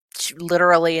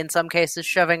literally, in some cases,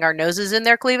 shoving our noses in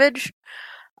their cleavage,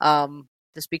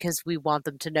 just because we want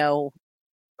them to know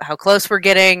how close we're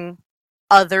getting.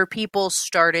 Other people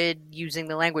started using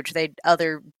the language.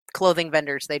 Other clothing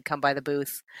vendors, they'd come by the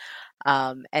booth,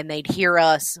 and they'd hear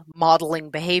us modeling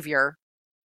behavior,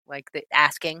 like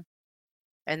asking,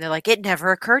 and they're like, it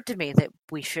never occurred to me that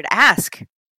we should ask.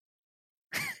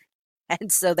 And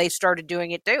so they started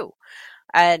doing it too.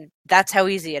 And that's how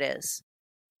easy it is.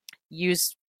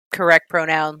 Use correct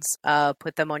pronouns,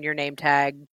 put them on your name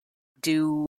tag,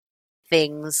 do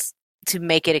things to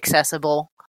make it accessible.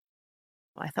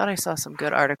 I thought I saw some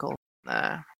good articles.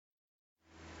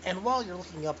 And while you're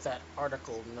looking up that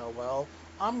article, Noel,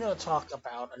 I'm going to talk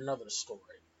about another story.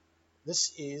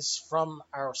 This is from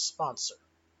our sponsor,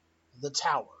 The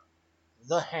Tower,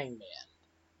 The Hangman,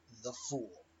 The Fool.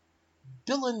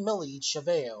 Bill and Millie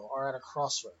Chaveo are at a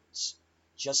crossroads.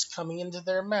 Just coming into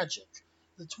their magic,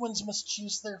 the twins must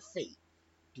choose their fate.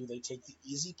 Do they take the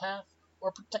easy path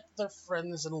or protect their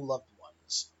friends and loved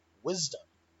ones? Wisdom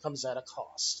comes at a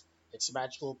cost. Its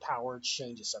magical power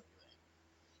changes everything.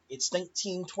 It's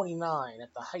 1929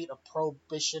 at the height of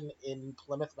Prohibition in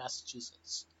Plymouth,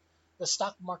 Massachusetts. The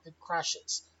stock market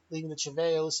crashes, leaving the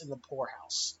Cheveos in the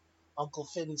poorhouse. Uncle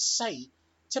Finn's sight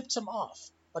tipped him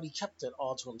off, but he kept it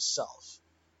all to himself.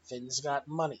 Finn's got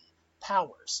money,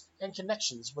 powers, and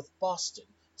connections with Boston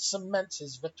to cement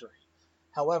his victory.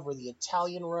 However, the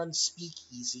Italian-run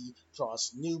speakeasy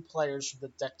draws new players from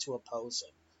the deck to oppose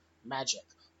him. Magic,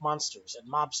 monsters, and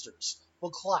mobsters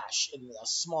will clash in a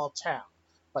small town,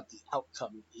 but the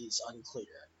outcome is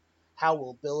unclear. How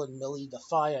will Bill and Millie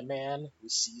defy a man who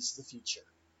sees the future?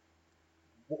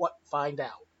 What find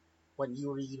out when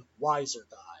you read Wiser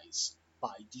Guys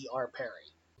by D.R.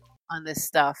 Perry. On this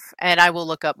stuff, and I will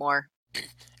look up more.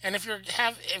 And if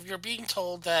you're being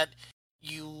told that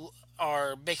you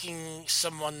are making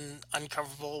someone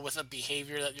uncomfortable with a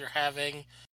behavior that you're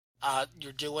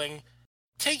doing,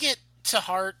 take it to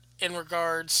heart in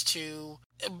regards to.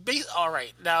 All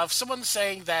right, now if someone's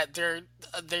saying that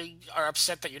they are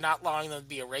upset that you're not allowing them to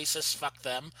be a racist, fuck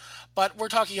them. But we're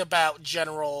talking about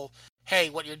general. Hey,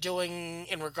 what you're doing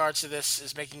in regards to this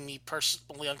is making me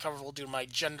personally uncomfortable due to my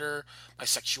gender, my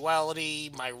sexuality,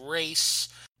 my race.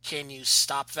 Can you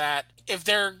stop that? If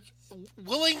they're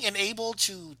willing and able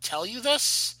to tell you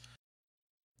this,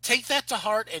 take that to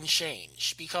heart and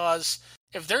change. Because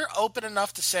if they're open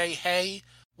enough to say, hey,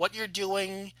 what you're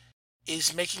doing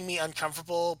is making me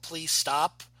uncomfortable, please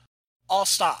stop, I'll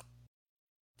stop.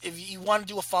 If you want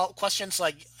to do a follow-up questions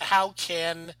like,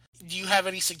 do you have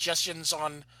any suggestions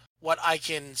on what I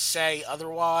can say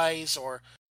otherwise, or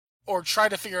try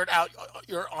to figure it out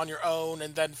on your own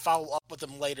and then follow up with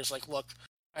them later. It's like, look,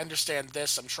 I understand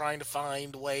this. I'm trying to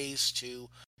find ways to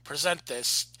present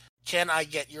this. Can I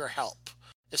get your help?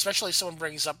 Especially if someone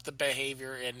brings up the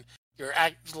behavior and you're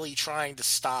actively trying to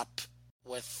stop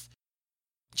with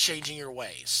changing your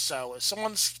ways. So if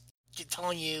someone's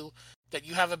telling you that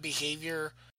you have a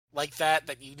behavior like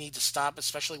that you need to stop,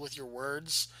 especially with your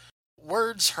words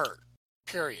hurt.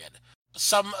 Period.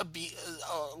 A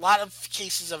lot of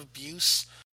cases of abuse,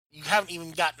 you haven't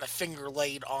even gotten a finger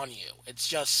laid on you. It's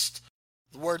just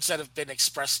the words that have been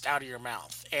expressed out of your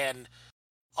mouth. And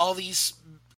all these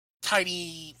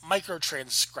tiny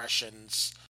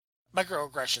microtransgressions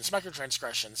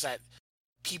that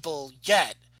people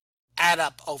get add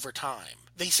up over time.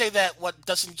 They say that what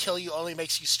doesn't kill you only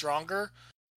makes you stronger.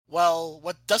 Well,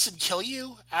 what doesn't kill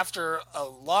you after a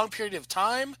long period of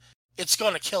time, it's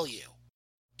going to kill you.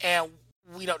 And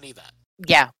we don't need that.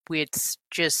 Yeah, it's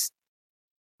just,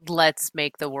 let's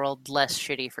make the world less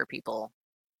shitty for people.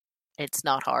 It's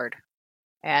not hard.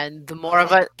 And the more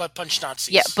of it... But punch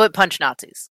Nazis. Yeah, but punch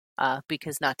Nazis.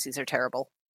 Because Nazis are terrible.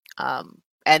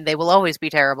 And they will always be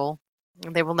terrible.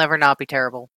 They will never not be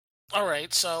terrible.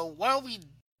 Alright, so while we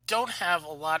don't have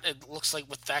a lot, it looks like,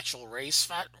 with the actual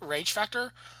rage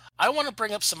factor, I want to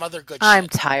bring up some other good shit. I'm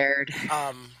tired.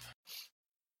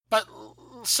 But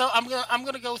so I'm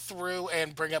gonna go through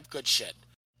and bring up good shit.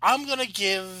 I'm gonna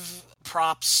give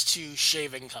props to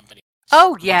shaving companies.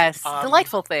 Oh yes,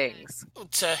 delightful things.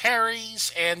 To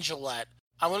Harry's and Gillette.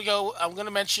 I'm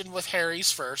gonna mention with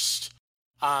Harry's first,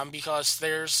 because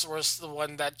theirs was the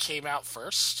one that came out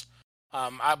first.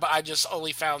 But I just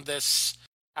only found this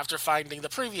after finding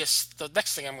the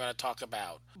next thing I'm gonna talk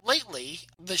about. Lately,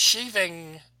 the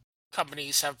shaving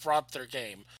companies have brought up their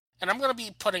game. And I'm going to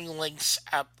be putting links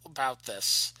up about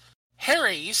this.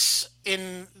 Harry's,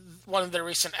 in one of their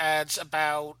recent ads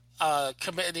about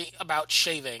about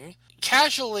shaving,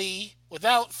 casually,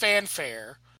 without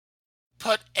fanfare,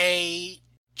 put a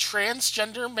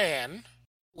transgender man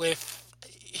with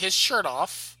his shirt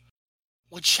off,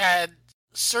 which had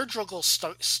surgical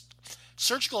scars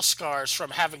from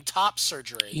having top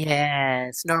surgery.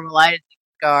 Yes, normalizing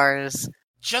scars.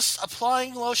 Just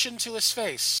applying lotion to his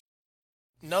face.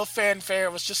 No fanfare.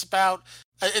 It was just about.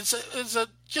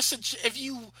 If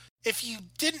you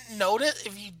didn't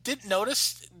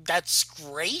notice, that's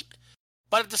great.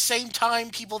 But at the same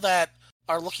time, people that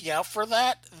are looking out for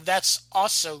that, that's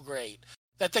also great.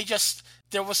 That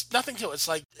there was nothing to it. It's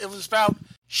like it was about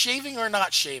shaving or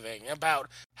not shaving, about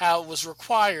how it was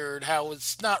required, how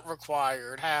it's not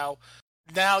required, how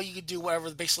now you can do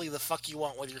whatever basically the fuck you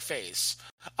want with your face.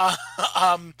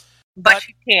 But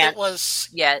you it can't was.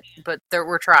 yet. But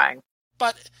we're trying.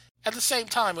 But at the same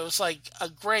time, it was like a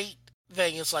great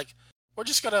thing. It's like we're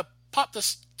just gonna pop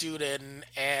this dude in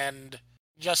and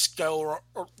just go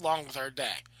along with our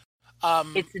day.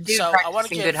 It's a dude So I want to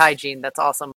practicing good give, hygiene. That's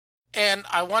awesome. and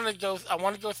I want to go. I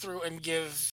want to go through and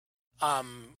give,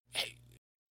 um,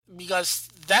 because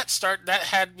that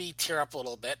had me tear up a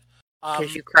little bit.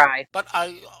 Because you cry. But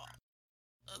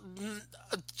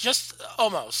just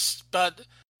almost. But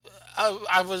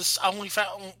I was only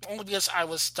found only because I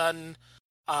was done.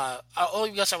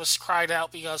 Only because I was cried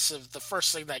out because of the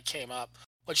first thing that came up,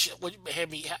 which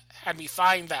had me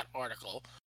find that article.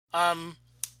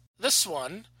 This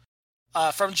one,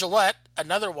 from Gillette,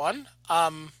 another one.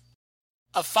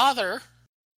 A father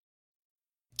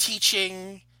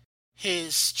teaching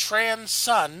his trans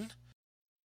son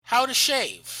how to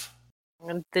shave.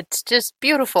 And it's just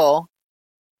beautiful.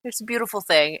 It's a beautiful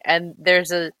thing, and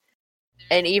there's an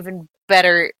even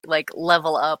better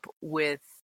level up with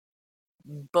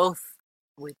both,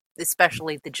 with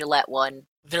especially the Gillette one.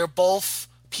 They're both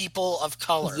people of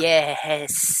color.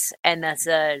 Yes, and that's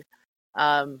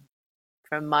from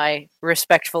my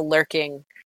respectful lurking,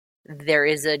 there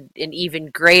is an even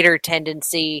greater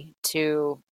tendency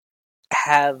to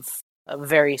have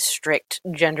very strict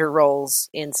gender roles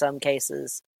in some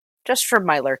cases. Just from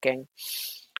my lurking,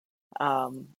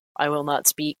 I will not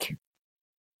speak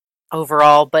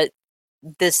overall, but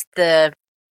the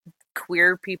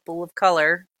queer people of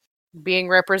color being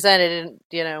represented,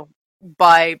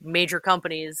 by major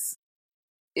companies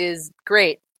is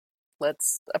great.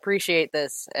 Let's appreciate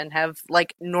this and have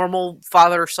normal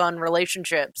father-son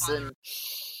relationships and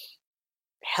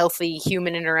healthy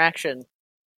human interaction.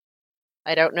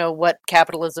 I don't know what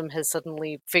capitalism has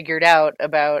suddenly figured out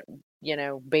about,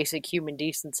 basic human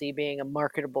decency being a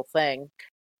marketable thing.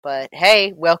 But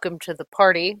hey, welcome to the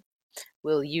party.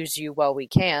 We'll use you while we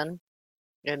can,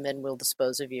 and then we'll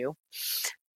dispose of you.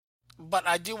 But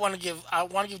I want to give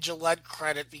Gillette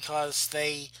credit because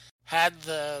they had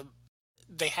the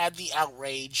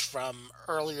outrage from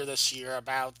earlier this year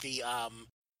about the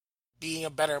being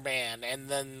a better man, and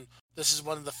then this is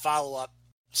one of the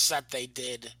follow-ups that they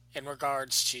did in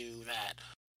regards to that.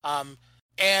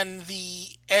 And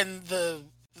the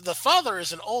father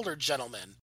is an older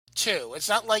gentleman too. It's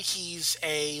not like he's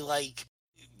a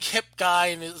hip guy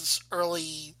in his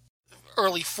early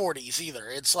 40s either.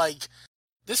 It's like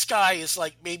this guy is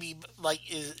maybe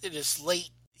is in his late.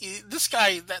 This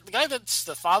guy, the guy that's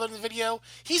the father in the video,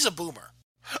 he's a boomer.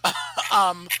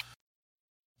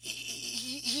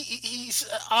 He's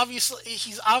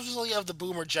obviously of the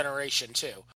boomer generation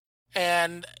too,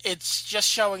 and it's just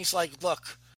showing. He's like,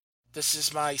 look, this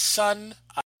is my son.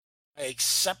 I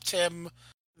accept him.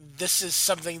 This is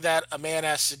something that a man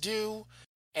has to do,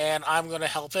 and I'm going to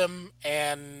help him,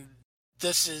 and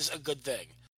this is a good thing.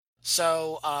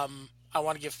 So, I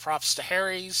want to give props to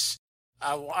Harry's.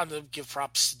 I want to give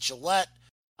props to Gillette.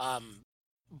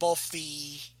 There'll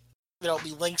be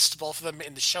links to both of them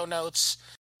in the show notes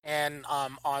and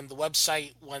on the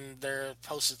website when they're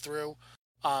posted through.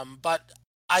 But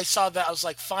I saw that, I was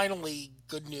like, finally,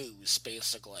 good news,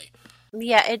 basically.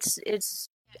 Yeah, it's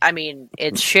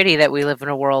shitty that we live in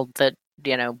a world that,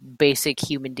 basic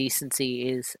human decency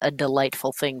is a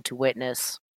delightful thing to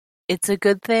witness. It's a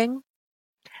good thing.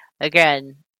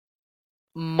 Again,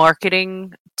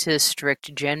 marketing to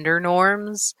strict gender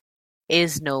norms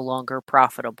is no longer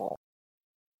profitable.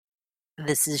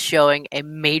 This is showing a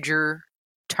major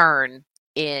turn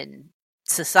in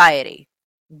society,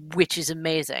 which is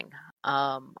amazing.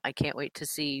 I can't wait to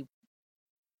see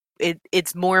it.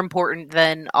 It's more important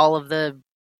than all of the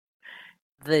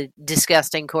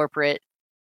disgusting corporate,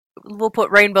 we'll put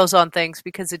rainbows on things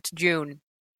because it's June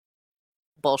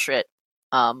bullshit.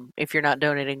 If you're not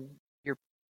donating your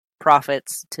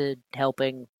profits to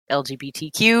helping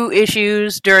LGBTQ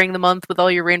issues during the month with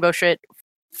all your rainbow shit,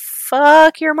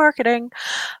 fuck your marketing.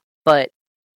 But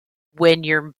when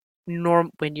you're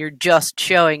just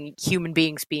showing human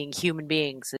beings being human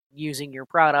beings and using your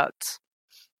products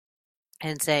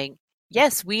and saying,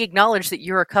 yes, we acknowledge that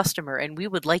you're a customer and we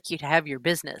would like you to have your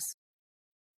business,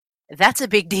 that's a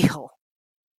big deal.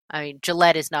 I mean,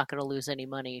 Gillette is not going to lose any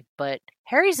money, but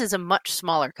Harry's is a much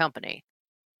smaller company.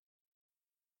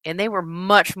 And they were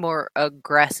much more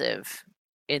aggressive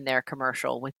in their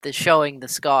commercial with the showing the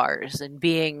scars and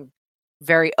being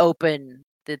very open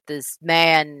that this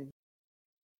man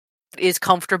is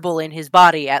comfortable in his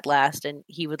body at last and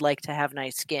he would like to have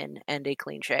nice skin and a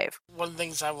clean shave. One of the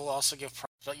things I will also give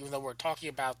props, even though we're talking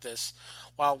about this,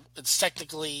 while it's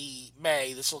technically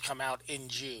May, this will come out in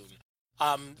June.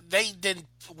 They didn't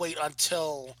wait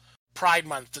until Pride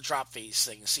Month to drop these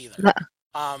things either.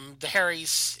 The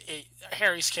Harry's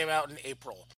came out in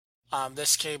April.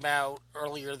 This came out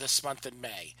earlier this month in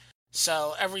May.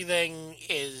 So everything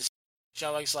is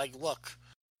showing like, look,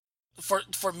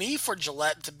 for me, for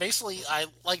Gillette, basically, I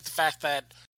like the fact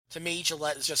that to me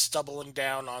Gillette is just doubling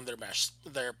down on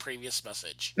their previous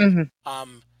message.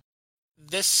 Mm-hmm.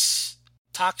 This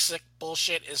toxic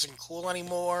bullshit isn't cool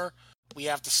anymore. We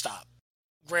have to stop.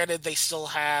 Granted, they still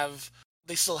have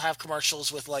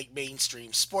commercials with like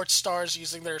mainstream sports stars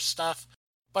using their stuff,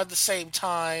 but at the same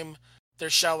time, they're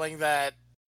showing that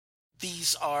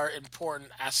these are important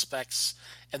aspects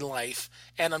in life.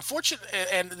 And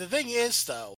and the thing is,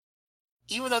 though,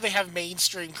 even though they have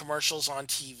mainstream commercials on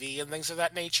TV and things of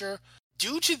that nature,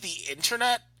 due to the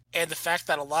internet and the fact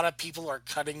that a lot of people are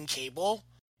cutting cable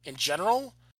in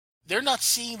general, they're not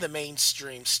seeing the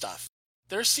mainstream stuff.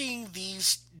 They're seeing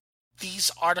these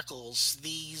articles,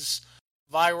 these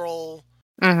viral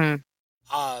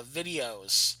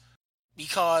videos,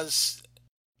 because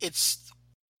it's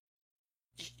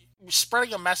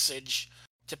spreading a message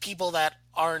to people that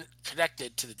aren't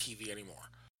connected to the TV anymore.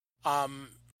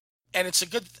 And it's a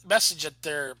good message that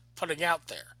they're putting out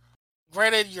there.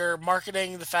 Granted, you're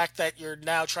marketing the fact that you're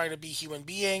now trying to be human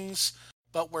beings,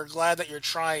 but we're glad that you're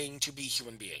trying to be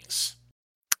human beings.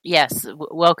 Yes,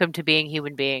 welcome to being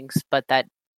human beings, but that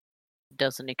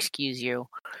doesn't excuse you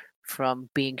from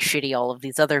being shitty all of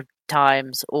these other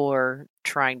times or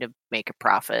trying to make a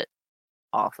profit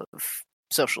off of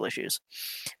social issues.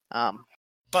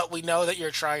 But we know that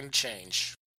you're trying to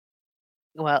change.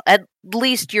 Well, at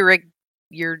least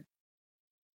you're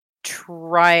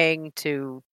trying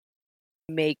to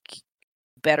make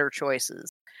better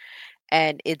choices.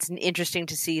 And it's interesting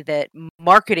to see that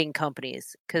marketing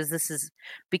companies, because this is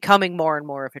becoming more and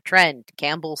more of a trend.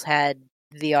 Campbell's had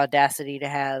the audacity to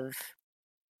have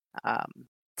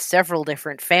several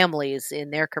different families in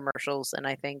their commercials, and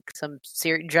I think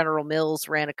General Mills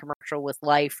ran a commercial with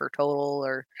Life or Total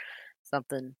or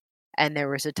something, and there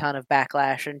was a ton of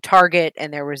backlash. And Target,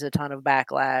 and there was a ton of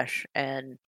backlash,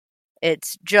 and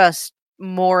it's just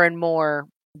more and more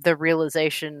the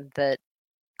realization that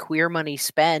queer money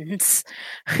spends.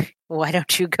 Why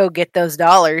don't you go get those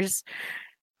dollars?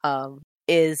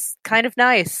 Is kind of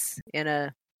nice in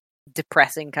a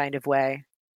depressing kind of way.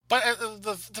 But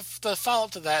the follow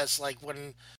up to that is like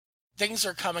when things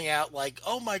are coming out like,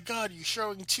 oh my god, you're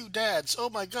showing two dads. Oh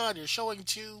my god, you're showing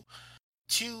two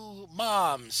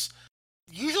moms.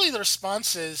 Usually the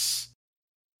response is,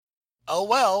 oh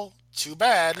well, too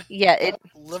bad. Yeah,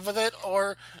 live with it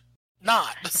or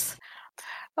not.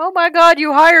 Oh my god,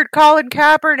 you hired Colin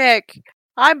Kaepernick.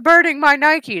 I'm burning my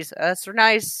Nikes. That's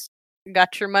nice.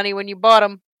 Got your money when you bought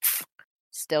them.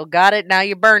 Still got it, now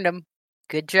you burned them.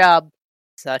 Good job.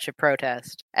 Such a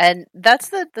protest. And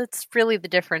that's really the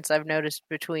difference I've noticed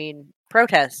between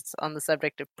protests on the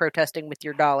subject of protesting with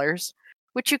your dollars,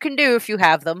 which you can do if you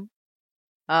have them.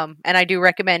 And I do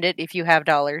recommend it if you have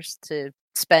dollars to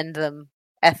spend them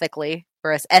ethically,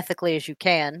 or as ethically as you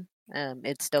can.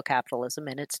 It's still capitalism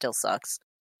and it still sucks.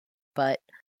 But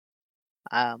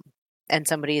and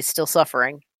somebody is still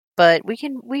suffering. But we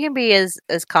can be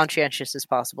as conscientious as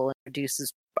possible and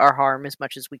reduce our harm as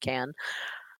much as we can.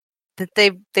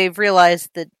 That they've realized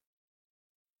that,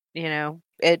 you know,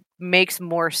 it makes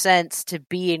more sense to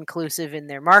be inclusive in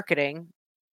their marketing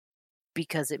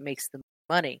because it makes them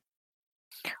money.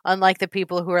 Unlike the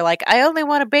people who are like, I only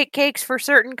want to bake cakes for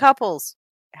certain couples.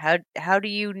 How do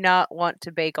you not want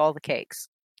to bake all the cakes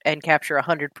and capture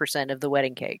 100% of the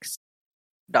wedding cakes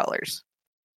dollars?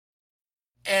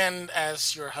 And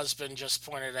as your husband just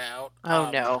pointed out,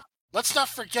 no, let's not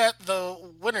forget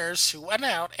the winners who went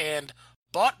out and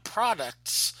bought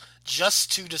products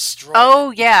just to destroy.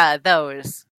 Oh yeah,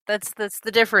 those. That's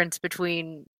the difference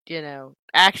between, you know,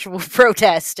 actual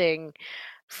protesting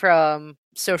from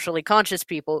socially conscious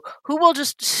people who will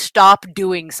just stop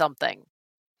doing something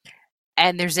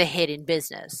and there's a hit in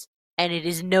business and it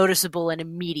is noticeable and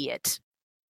immediate.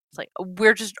 It's like,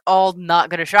 we're just all not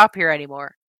going to shop here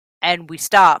anymore. And we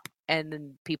stop, and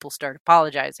then people start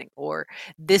apologizing. Or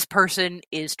this person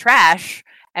is trash,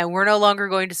 and we're no longer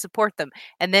going to support them.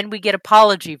 And then we get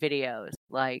apology videos,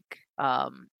 like,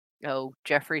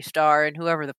 Jeffree Star and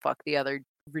whoever the fuck the other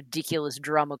ridiculous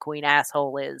drama queen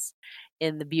asshole is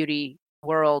in the beauty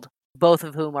world, both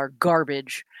of whom are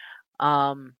garbage.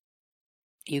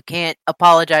 You can't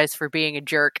apologize for being a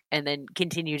jerk and then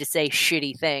continue to say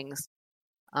shitty things.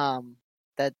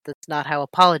 That's not how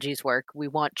apologies work. We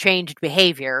want changed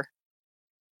behavior,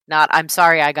 not I'm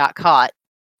sorry I got caught.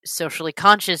 Socially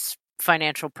conscious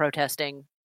financial protesting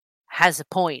has a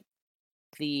point.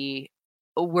 The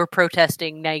we're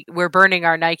protesting we're burning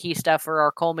our Nike stuff or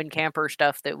our Coleman camper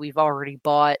stuff that we've already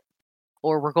bought,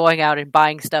 or we're going out and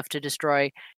buying stuff to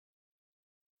destroy,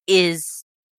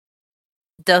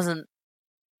 doesn't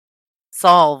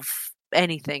solve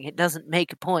anything. It doesn't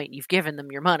make a point. You've given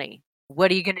them your money.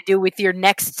 What are you going to do with your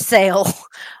next sale?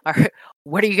 Or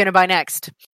what are you going to buy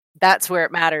next? That's where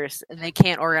it matters, and they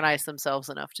can't organize themselves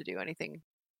enough to do anything.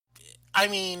 I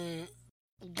mean,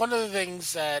 one of the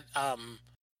things that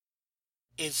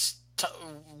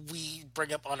we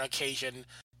bring up on occasion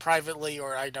privately,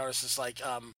 or I notice, is like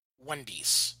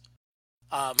Wendy's.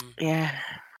 Yeah.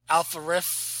 Alpha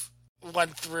Riff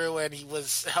went through and he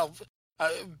was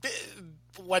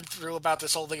went through about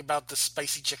this whole thing about the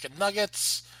spicy chicken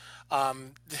nuggets,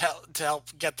 to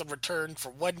help get the return for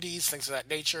Wendy's, things of that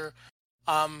nature.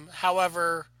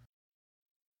 However,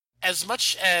 as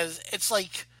much as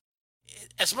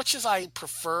I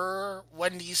prefer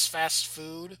Wendy's fast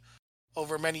food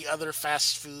over many other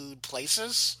fast food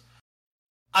places,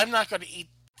 I'm not going to eat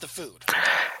the food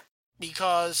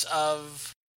because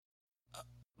of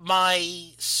my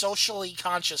socially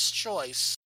conscious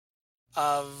choice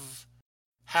of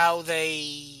how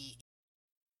they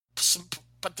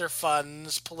put their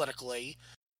funds politically,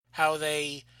 how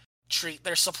they treat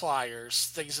their suppliers,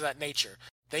 things of that nature.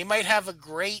 They might have a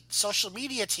great social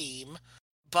media team,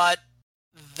 but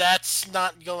that's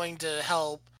not going to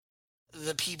help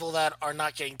the people that are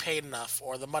not getting paid enough,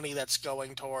 or the money that's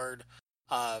going toward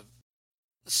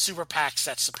super PACs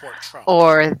that support Trump.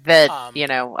 Or that,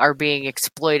 are being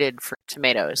exploited for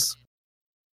tomatoes.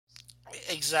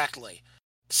 Exactly.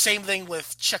 Same thing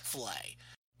with Chick-Fil-A.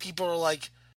 People are like,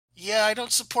 yeah, I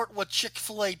don't support what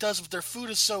Chick-Fil-A does, but their food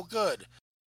is so good.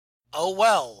 Oh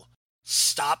well,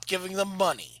 stop giving them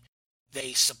money.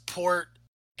 They support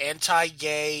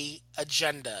anti-gay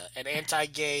agenda and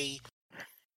anti-gay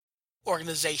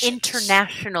organizations.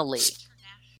 Internationally.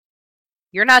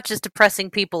 You're not just oppressing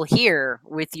people here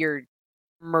with your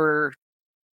murder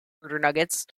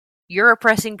nuggets. You're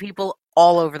oppressing people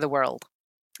all over the world.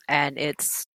 And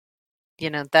it's,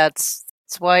 that's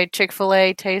why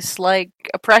Chick-fil-A tastes like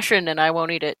oppression and I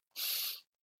won't eat it.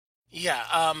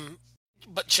 Yeah,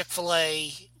 but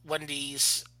Chick-fil-A,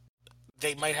 Wendy's,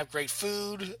 they might have great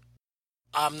food.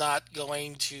 I'm not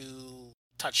going to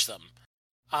touch them.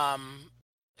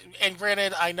 And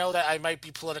granted, I know that I might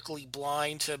be politically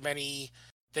blind to many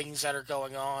things that are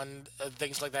going on,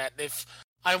 things like that. If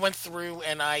I went through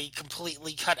and I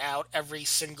completely cut out every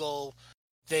single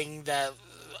thing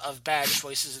of bad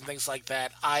choices and things like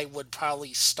that, I would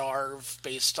probably starve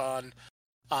based on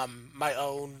my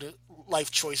own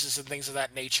life choices and things of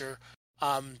that nature.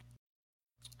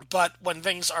 But when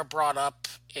things are brought up,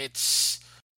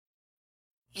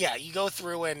 you go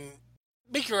through and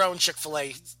make your own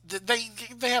Chick-fil-A.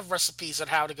 They have recipes on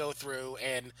how to go through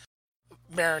and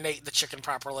marinate the chicken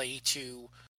properly to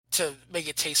make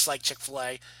it taste like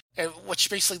Chick-fil-A, which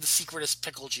basically the secret is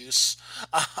pickle juice.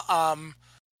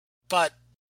 But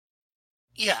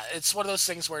yeah, it's one of those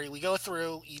things where we go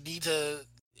through. You need to,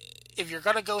 if you're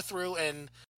gonna go through and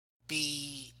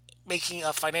be making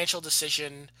a financial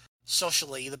decision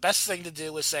socially, the best thing to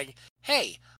do is saying,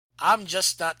 "Hey, I'm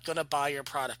just not gonna buy your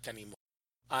product anymore.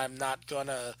 I'm not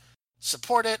gonna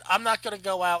support it. I'm not gonna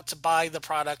go out to buy the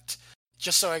product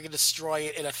just so I can destroy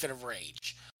it in a fit of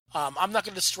rage. I'm not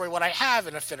gonna destroy what I have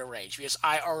in a fit of rage because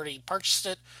I already purchased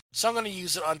it, so I'm gonna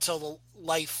use it until the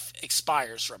life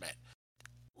expires from it."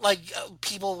 Like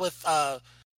people with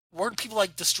weren't people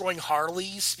like destroying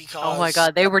Harleys because? Oh my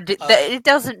god, they were. It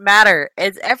doesn't matter.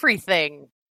 It's everything.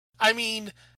 I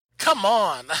mean, come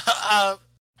on.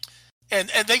 And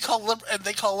they call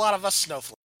a lot of us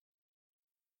snowflakes.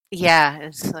 Yeah,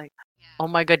 it's like, oh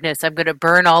my goodness, I'm gonna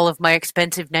burn all of my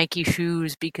expensive Nike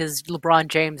shoes because LeBron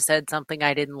James said something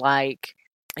I didn't like,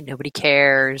 and nobody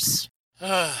cares.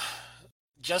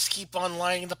 Just keep on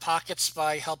lining the pockets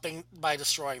by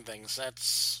destroying things.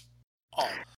 That's all.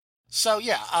 So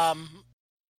yeah,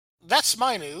 that's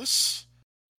my news.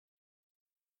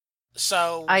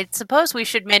 So I suppose we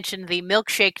should mention the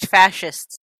milkshaked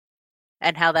fascists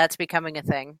and how that's becoming a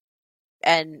thing,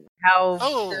 and how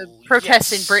the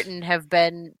protests in Britain have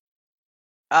been,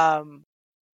 how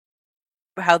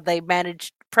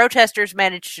protesters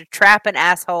managed to trap an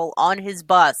asshole on his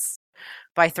bus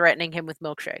by threatening him with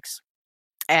milkshakes.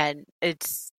 And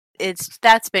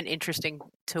that's been interesting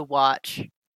to watch.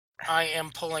 I am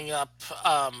pulling up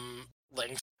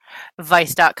links.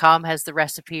 Vice.com has the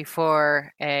recipe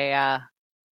for a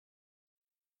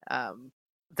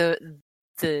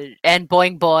and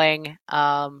Boing Boing,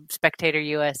 Spectator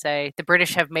USA. The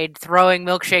British have made throwing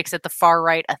milkshakes at the far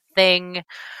right a thing.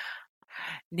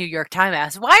 New York Times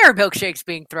asks, why are milkshakes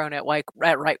being thrown at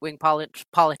right-wing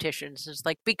politicians? It's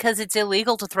like, because it's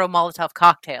illegal to throw Molotov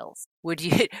cocktails. Would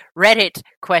you Reddit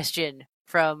question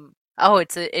from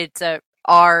it's a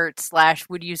r/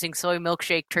 would using soy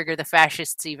milkshake trigger the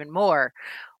fascists even more?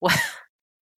 Well,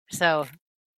 so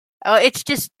it's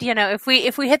just, if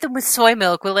we hit them with soy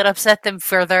milk, will it upset them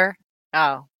further?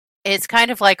 Oh. It's kind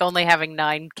of like only having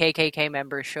 9 KKK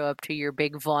members show up to your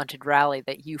big vaunted rally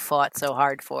that you fought so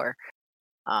hard for.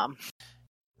 And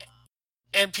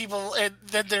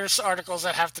then there's articles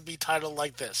that have to be titled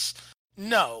like this.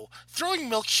 No, throwing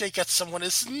milkshake at someone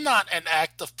is not an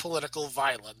act of political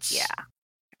violence. Yeah.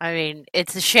 I mean,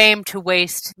 it's a shame to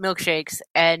waste milkshakes,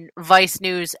 and Vice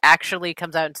News actually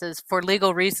comes out and says, for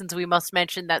legal reasons, we must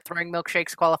mention that throwing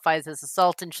milkshakes qualifies as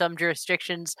assault in some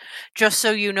jurisdictions, just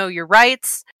so you know your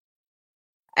rights,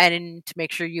 and to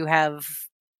make sure you have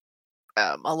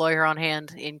a lawyer on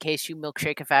hand in case you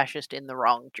milkshake a fascist in the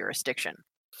wrong jurisdiction.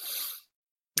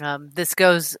 This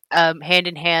goes hand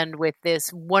in hand with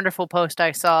this wonderful post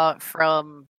I saw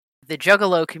from the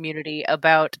Juggalo community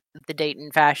about the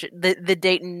Dayton the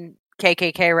Dayton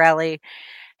KKK rally,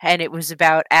 and it was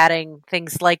about adding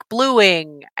things like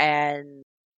bluing and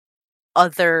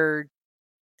other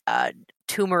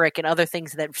turmeric and other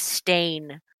things that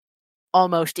stain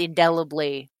almost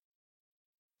indelibly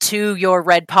to your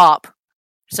red pop.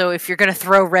 So if you're going to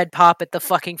throw red pop at the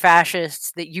fucking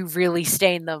fascists, that you really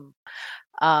stain them.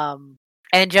 And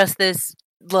just this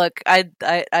look,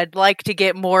 I'd like to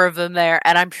get more of them there,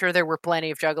 and I'm sure there were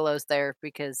plenty of juggalos there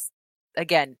because,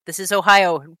 again, this is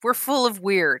Ohio. We're full of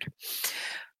weird.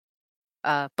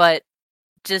 But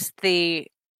just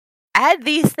add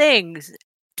these things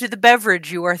to the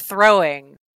beverage you are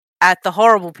throwing at the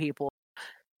horrible people,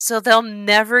 so they'll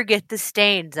never get the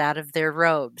stains out of their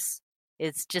robes.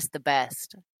 It's just the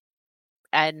best.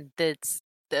 And the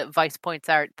Vice points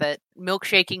out that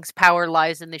milkshaking's power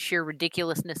lies in the sheer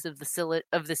ridiculousness of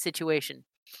the situation.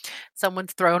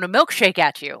 Someone's thrown a milkshake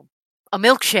at you. A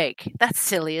milkshake! That's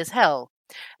silly as hell.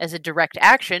 As a direct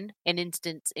action, an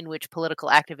instance in which political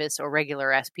activists or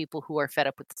regular-ass people who are fed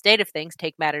up with the state of things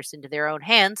take matters into their own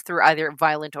hands through either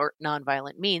violent or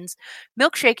non-violent means,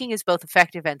 milkshaking is both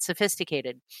effective and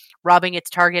sophisticated, robbing its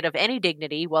target of any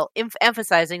dignity while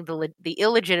emphasizing the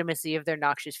illegitimacy of their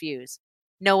noxious views.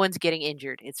 No one's getting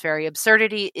injured. Its very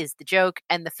absurdity is the joke,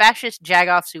 and the fascist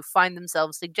jagoffs who find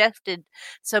themselves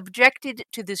subjected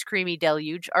to this creamy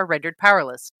deluge are rendered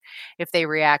powerless. If they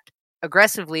react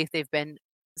aggressively, if they've been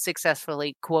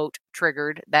successfully, quote,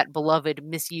 triggered, that beloved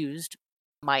misused,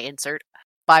 my insert,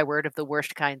 byword of the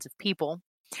worst kinds of people.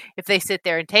 If they sit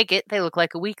there and take it, they look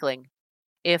like a weakling.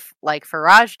 If, like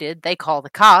Farage did, they call the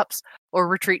cops, or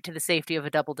retreat to the safety of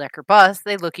a double-decker bus,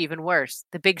 they look even worse.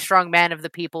 The big, strong man of the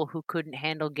people who couldn't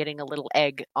handle getting a little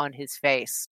egg on his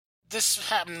face. This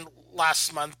happened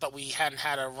last month, but we hadn't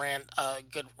had a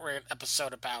good rant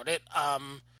episode about it.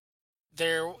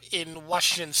 There, in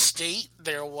Washington State,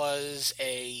 there was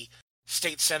a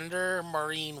state senator,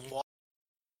 Maureen Wallace,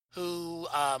 who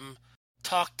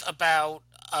talked about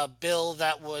a bill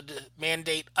that would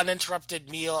mandate uninterrupted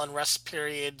meal and rest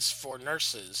periods for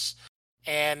nurses.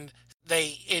 And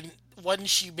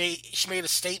she made a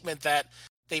statement that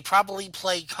they probably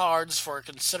play cards for a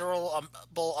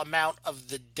considerable amount of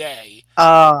the day.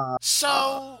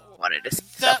 So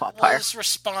that was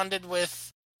responded with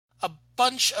a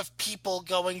bunch of people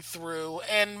going through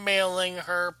and mailing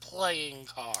her playing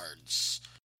cards.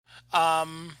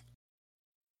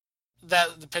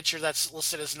 That the picture that's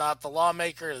listed is not the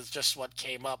lawmaker, is just what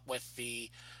came up with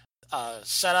the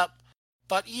setup.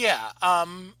 But yeah,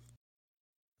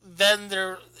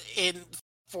 then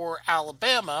for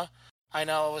Alabama, I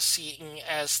know I was seeing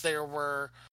as there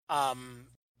were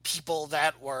people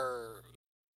that were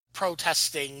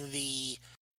protesting the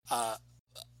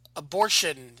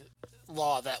abortion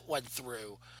law that went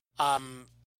through,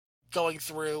 going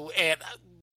through and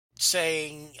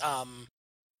saying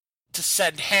to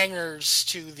send hangers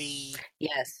to the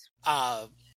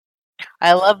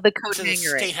I love the coat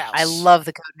hangering. State House. I love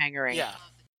the coat hangering.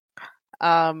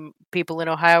 Yeah. People in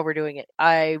Ohio were doing it.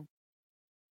 I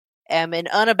am an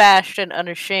unabashed and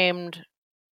unashamed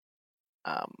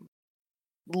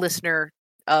listener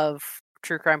of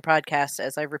true crime podcasts,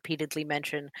 as I repeatedly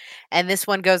mention. And this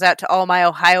one goes out to all my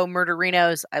Ohio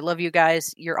murderinos. I love you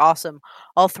guys. You're awesome.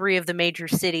 All 3 of the major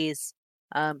cities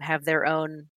have their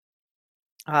own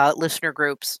listener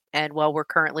groups. And while we're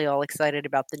currently all excited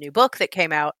about the new book that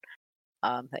came out,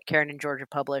 that Karen and Georgia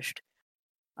published,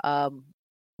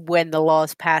 when the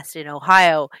laws passed in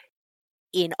Ohio,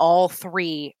 in all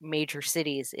 3 major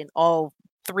cities, in all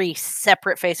 3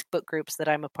 separate Facebook groups that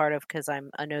I'm a part of because I'm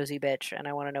a nosy bitch and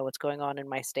I want to know what's going on in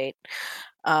my state.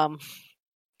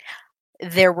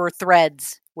 There were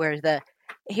threads where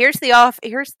here's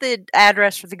the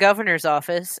address for the governor's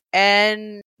office,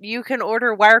 and you can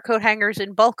order wire coat hangers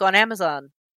in bulk on Amazon.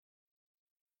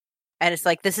 And it's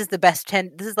like, this is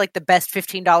like the best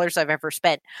 $15 I've ever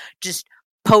spent. Just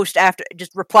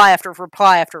reply after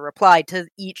reply after reply to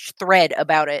each thread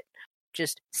about it.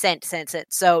 Just sent.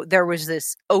 So there was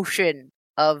this ocean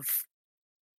of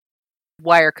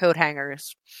wire coat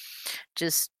hangers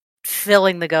just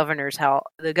filling the governor's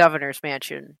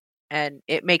mansion, and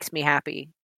it makes me happy.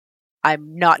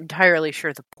 I'm not entirely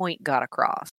sure the point got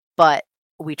across, but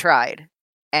we tried,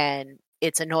 and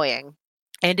it's annoying.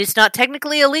 And it's not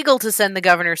technically illegal to send the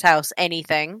governor's house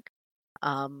anything,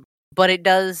 but it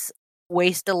does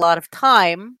waste a lot of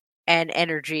time and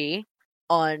energy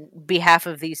on behalf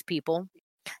of these people.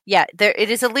 Yeah,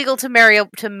 it is illegal to mail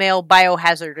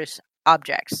biohazardous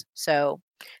objects. So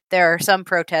there are some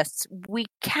protests we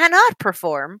cannot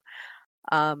perform.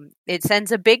 It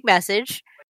sends a big message.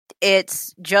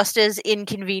 It's just as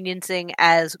inconveniencing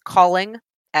as calling,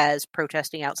 as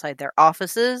protesting outside their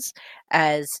offices,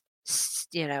 as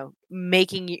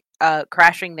making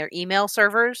crashing their email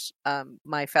servers.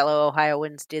 My fellow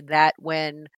Ohioans did that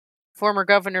when former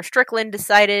Governor Strickland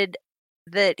decided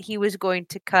that he was going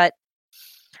to cut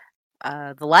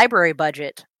the library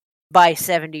budget by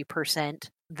 70%.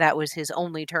 That was his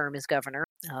only term as governor.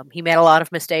 He made a lot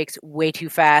of mistakes way too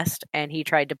fast, and he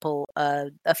tried to pull a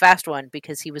fast one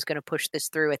because he was going to push this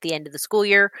through at the end of the school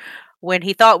year when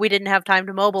he thought we didn't have time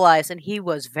to mobilize, and he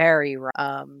was very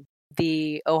wrong.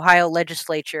 The Ohio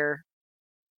legislature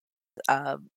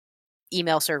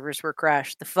email servers were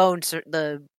crashed.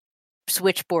 The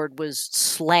switchboard was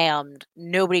slammed.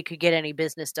 Nobody could get any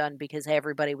business done because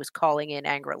everybody was calling in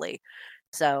angrily.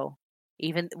 So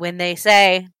even when they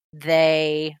say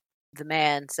the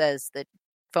man says that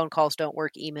phone calls don't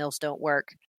work, emails don't work,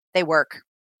 they work.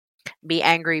 Be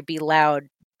angry, be loud,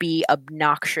 be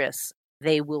obnoxious.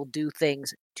 They will do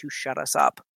things to shut us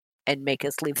up and make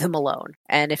us leave them alone.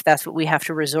 And if that's what we have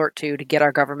to resort to get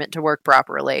our government to work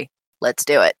properly, let's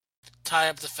do it. Tie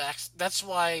up the fax. That's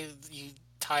why you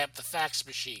tie up the fax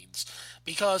machines,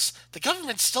 because the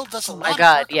government still does a lot of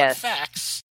work on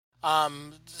fax.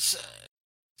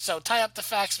 So tie up the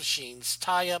fax machines,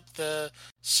 tie up the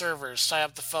servers, tie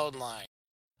up the phone line.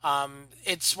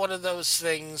 It's one of those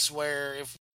things where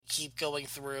if we keep going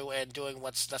through and doing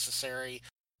what's necessary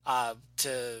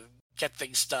to get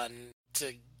things done,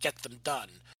 to get them done.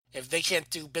 If they can't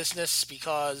do business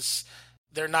because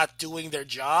they're not doing their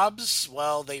jobs,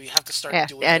 well, they have to start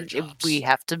doing their jobs. And we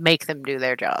have to make them do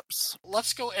their jobs.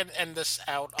 Let's go and end this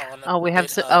out on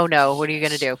oh no, what are you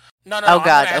going to do? No, oh I'm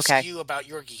God, going to ask you about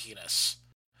your geekiness.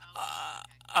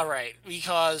 Alright,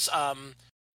 because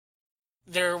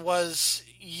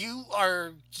you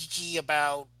are geeky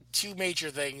about 2 major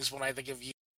things when I think of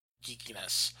you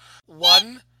geekiness.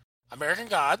 1, American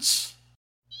Gods,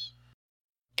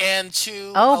 and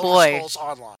 2, Elder Scrolls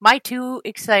Online. My 2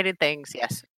 excited things,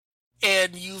 yes.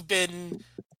 And you've been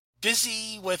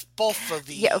busy with both of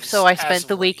these. Yeah, so I spent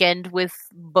the weekend with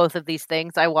both of these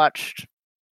things. I watched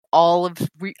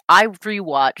I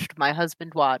rewatched, my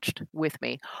husband watched with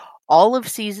me, all of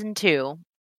season 2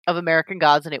 of American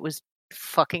Gods, and it was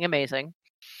fucking amazing.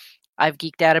 I've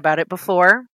geeked out about it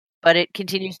before, but it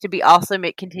continues to be awesome.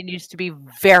 It continues to be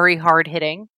very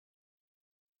hard-hitting.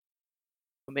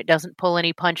 It doesn't pull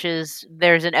any punches.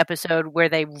 There's an episode where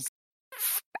they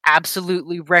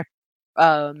absolutely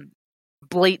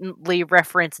blatantly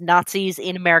reference Nazis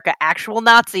in America, actual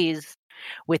Nazis,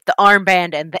 with the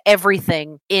armband and the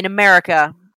everything in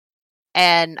America.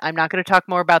 And I'm not going to talk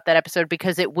more about that episode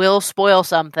because it will spoil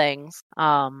some things.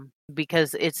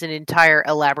 Because it's an entire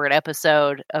elaborate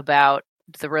episode about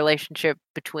the relationship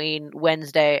between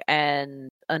Wednesday and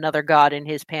another god in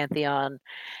his pantheon,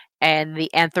 and the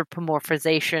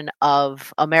anthropomorphization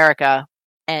of America,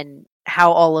 and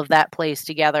how all of that plays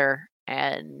together,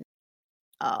 and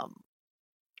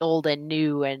old and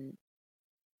new, and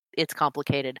it's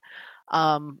complicated.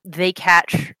 They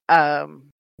capture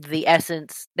the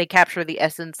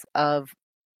essence of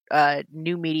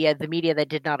new media, the media that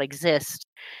did not exist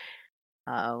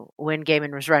when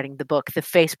Gaiman was writing the book. The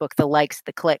Facebook, the likes,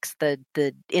 the clicks, the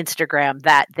Instagram,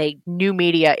 new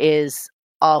media is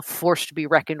a force to be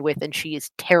reckoned with, and she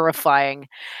is terrifying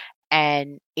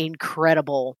and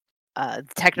incredible. The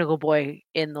technical boy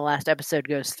in the last episode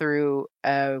goes through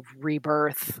a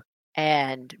rebirth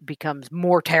and becomes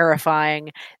more terrifying.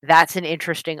 That's an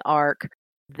interesting arc.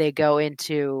 They go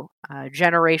into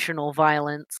generational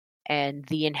violence and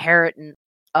the inheritance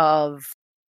of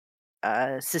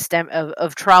system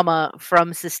of trauma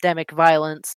from systemic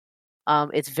violence.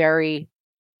 It's very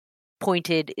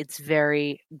pointed. It's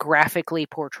very graphically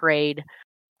portrayed.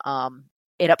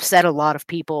 It upset a lot of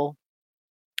people.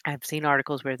 I've seen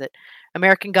articles where that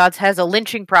American Gods has a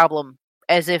lynching problem,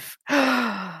 as if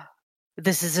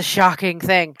this is a shocking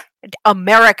thing.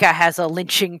 America has a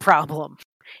lynching problem.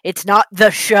 It's not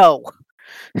the show.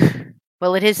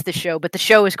 Well, it is the show, but the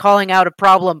show is calling out a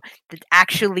problem that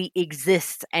actually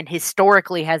exists and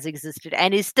historically has existed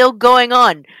and is still going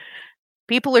on.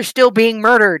 People are still being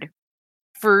murdered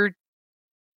for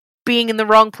being in the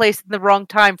wrong place at the wrong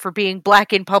time, for being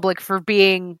black in public, for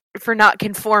not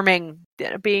conforming,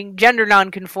 being gender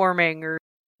non-conforming, or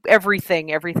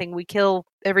everything we kill,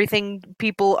 everything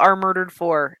people are murdered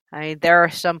for. There are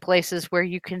some places where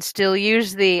you can still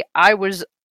use I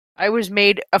was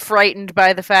made frightened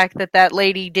by the fact that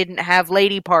lady didn't have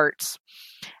lady parts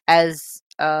as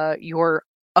your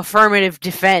affirmative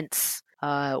defense.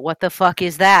 What the fuck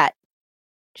is that?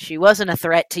 She wasn't a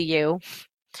threat to you.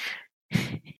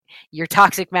 Your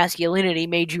toxic masculinity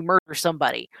made you murder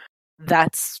somebody.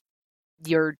 That's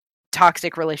your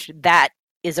toxic relation. That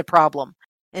is a problem.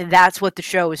 And that's what the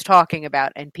show is talking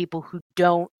about. And people who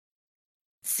don't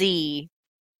see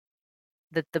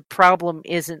that the problem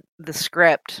isn't the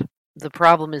script, the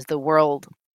problem is the world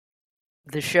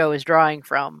the show is drawing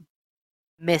from,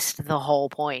 missed the whole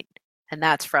point. And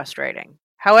that's frustrating.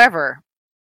 However,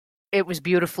 it was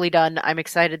beautifully done. I'm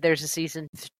excited there's a season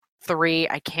 3.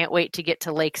 I can't wait to get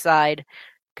to Lakeside,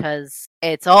 because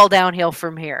it's all downhill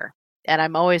from here. And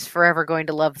I'm always forever going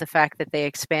to love the fact that they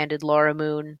expanded Laura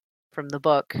Moon from the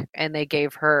book, and they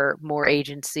gave her more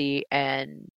agency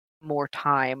and more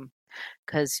time,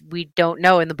 because we don't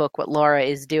know in the book what Laura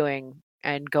is doing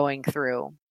and going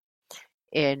through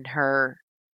in her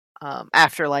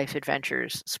afterlife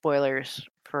adventures. Spoilers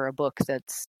for a book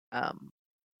that's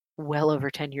well over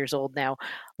 10 years old now.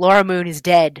 Laura Moon is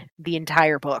dead the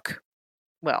entire book.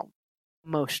 Well,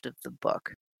 most of the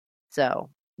book. So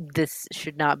this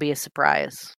should not be a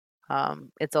surprise.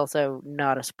 It's also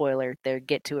not a spoiler. They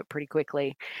get to it pretty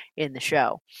quickly in the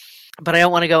show. But I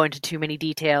don't want to go into too many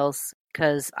details,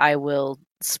 because I will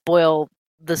spoil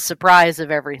the surprise of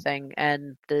everything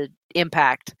and the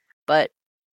impact. But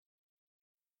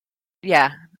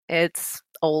yeah, it's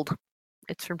old.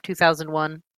 It's from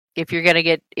 2001. If you're gonna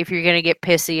get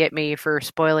pissy at me for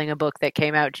spoiling a book that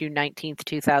came out June 19th,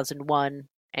 2001,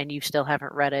 and you still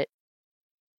haven't read it,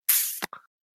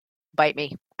 bite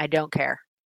me. I don't care.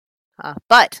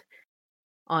 But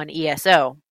on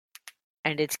ESO,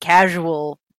 and it's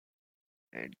casual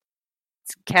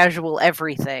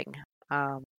everything.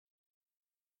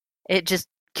 It just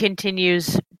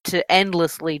continues to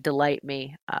endlessly delight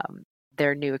me.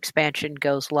 Their new expansion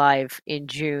goes live in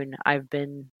June. I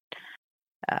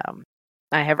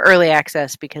have early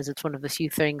access because it's one of the few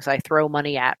things I throw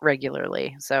money at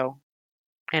regularly.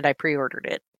 And I pre-ordered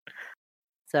it.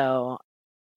 So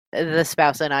the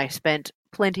spouse and I spent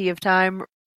plenty of time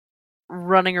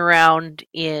running around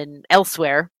in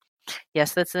Elsewhere.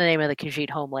 Yes, that's the name of the Khajiit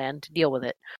homeland. Deal with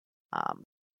it.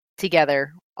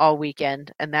 Together all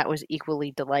weekend, and that was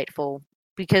equally delightful,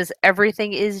 because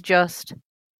everything is just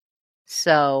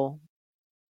so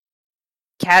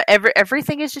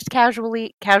everything is just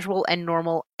casual and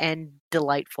normal and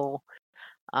delightful.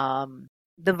 The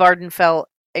Vardenfell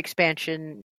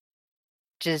expansion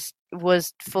just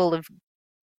was full of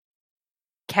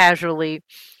casual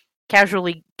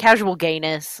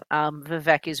gayness.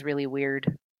 Vivek is really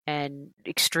weird and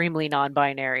extremely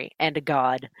non-binary and a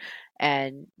god,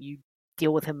 and you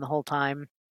deal with him the whole time.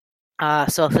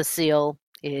 Sophasil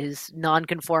is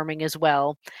non-conforming as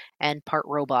well, and part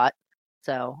robot.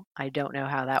 So I don't know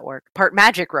how that worked. Part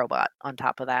magic robot on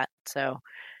top of that. So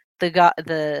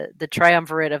the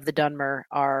triumvirate of the Dunmer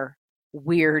are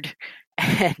weird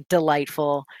and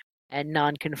delightful and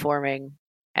non-conforming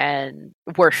and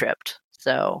worshipped.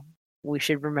 So we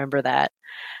should remember that.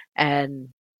 And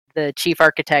the chief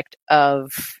architect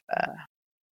of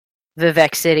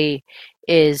Vivek City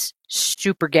is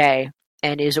super gay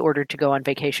and is ordered to go on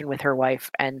vacation with her wife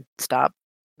and stop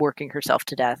working herself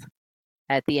to death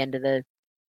at the end of the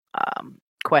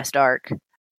quest arc.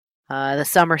 The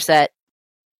Somerset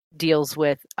deals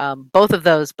with both of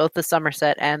those, both the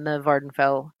Somerset and the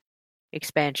Vardenfell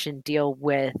expansion deal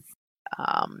with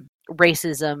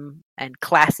racism and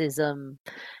classism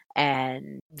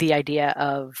and the idea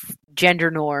of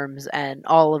gender norms and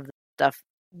all of the stuff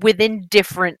within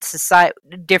different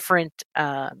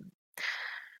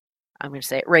I'm going to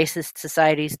say it, racist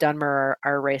societies. Dunmer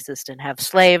are racist and have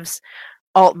slaves.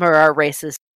 Altmer are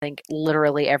racist. I think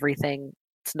literally everything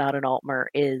that's not an Altmer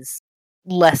is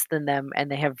less than them,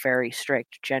 and they have very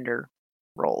strict gender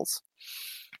roles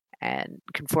and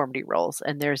conformity roles.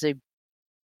 And there's a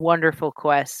wonderful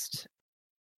quest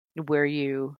where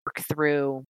you work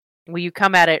through, well, you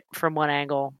come at it from one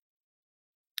angle.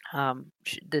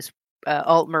 This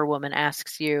Altmer woman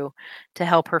asks you to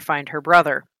help her find her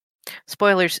brother.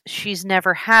 Spoilers, she's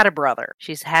never had a brother.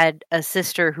 She's had a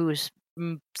sister who's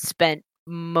spent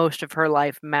most of her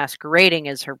life masquerading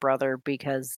as her brother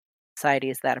because society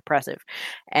is that oppressive.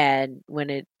 And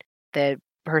when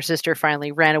her sister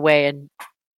finally ran away and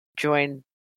joined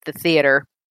the theater,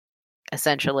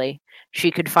 essentially,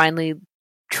 she could finally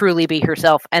truly be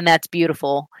herself, and that's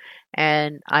beautiful.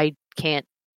 And I can't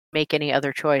make any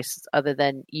other choice other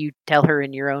than you tell her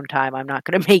in your own time. I'm not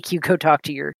going to make you go talk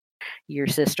to your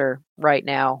sister right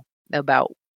now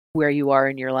about where you are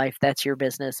in your life. That's your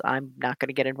business. I'm not going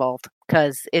to get involved,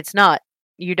 because it's not.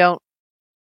 You don't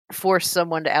force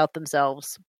someone to out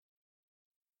themselves.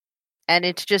 And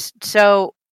it's just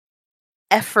so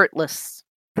effortless,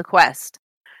 the quest.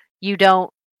 You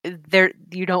don't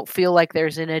feel like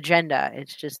there's an agenda.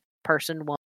 It's just person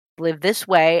wants to live this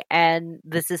way, and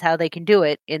this is how they can do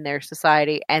it in their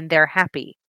society, and they're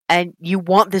happy. And you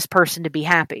want this person to be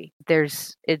happy.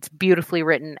 It's beautifully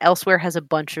written. Elsewhere has a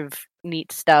bunch of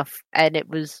neat stuff, and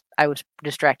I was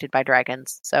distracted by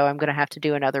dragons, so I'm going to have to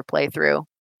do another playthrough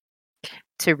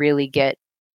to really get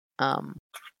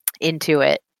into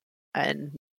it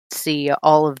and see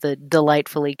all of the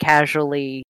delightfully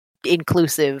casually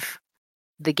inclusive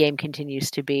the game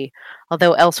continues to be.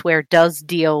 Although Elsewhere does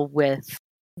deal with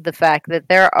the fact that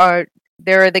there are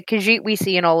the Khajiit we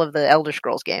see in all of the Elder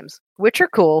Scrolls games, which are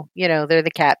cool. You know, they're the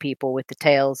cat people with the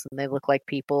tails, and they look like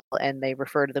people, and they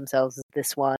refer to themselves as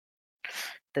this one.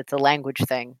 That's a language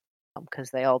thing,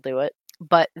 because they all do it.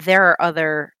 But there are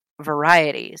other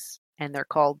varieties, and they're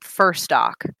called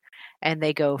Furstock, and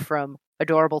they go from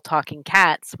adorable talking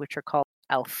cats, which are called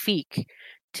Alfiq,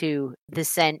 to the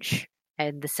Sench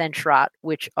and the Senchrat,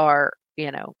 which are,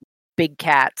 big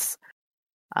cats.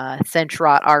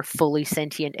 Senchrat are fully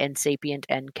sentient and sapient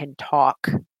and can talk.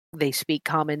 They speak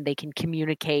common. They can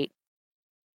communicate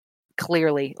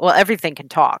clearly. Well, everything can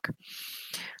talk.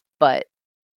 But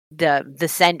the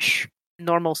Sench,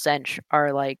 normal Sench,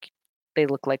 are like, they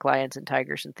look like lions and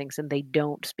tigers and things, and they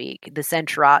don't speak. The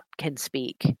Senchrat can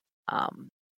speak,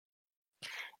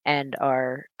 and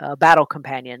are battle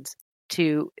companions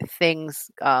to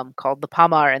things called the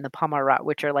Pamar and the Pamarat,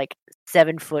 which are like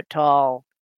 7 foot tall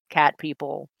cat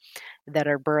people that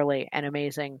are burly and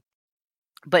amazing.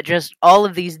 But just all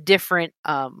of these different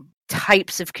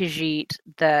types of Khajiit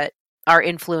that are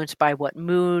influenced by what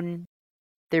moon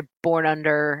they're born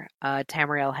under.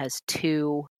 Tamriel has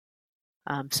 2.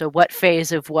 So what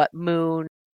phase of what moon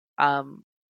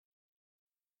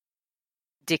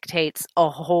dictates a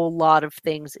whole lot of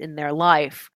things in their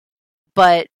life.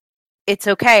 But it's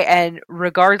okay, and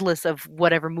regardless of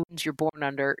whatever moons you're born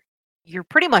under, you're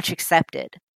pretty much accepted.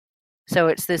 So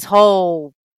it's this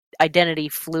whole identity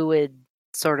fluid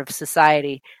sort of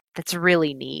society that's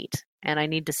really neat. And I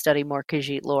need to study more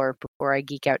Khajiit lore before I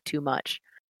geek out too much.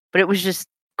 But it was just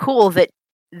cool that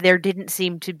there didn't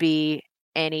seem to be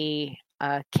any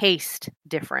caste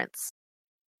difference.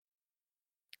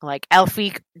 Like,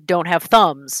 Alfiq don't have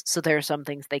thumbs, so there are some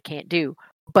things they can't do.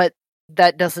 But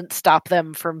that doesn't stop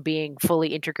them from being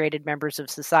fully integrated members of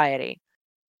society.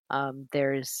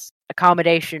 There's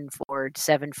accommodation for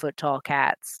 7 foot tall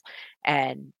cats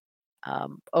and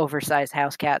oversized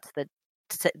house cats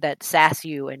that sass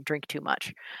you and drink too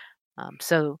much.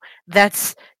 So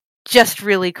that's just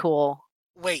really cool.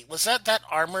 Wait, was that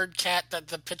armored cat that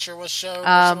the picture was shown? Or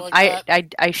something like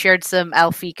that? I shared some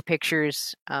Alfiq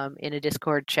pictures in a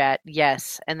Discord chat,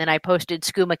 yes, and then I posted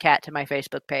Skooma Cat to my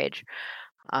Facebook page.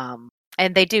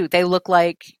 And they look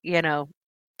like,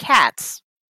 cats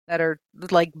that are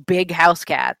like big house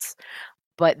cats,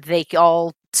 but they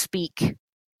all speak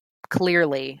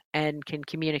clearly and can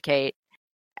communicate.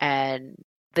 And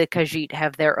the Khajiit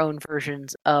have their own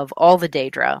versions of all the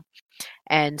Daedra,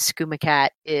 and Skooma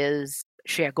Cat is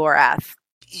Sheogorath.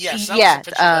 Yes, that was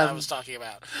the picture that I was talking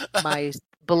about. My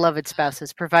beloved spouse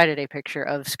has provided a picture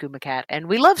of Skooma Cat, and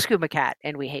we love Skooma Cat,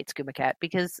 and we hate Skooma Cat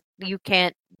because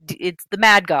it's the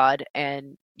mad god,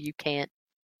 and you can't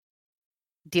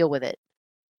deal with it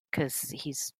because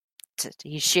he's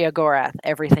Sheogorath.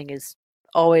 Everything is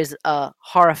always a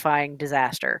horrifying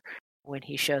disaster when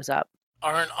he shows up.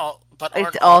 Aren't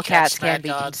all cats can be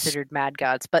considered mad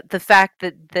gods, but the fact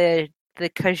that the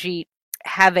Khajiit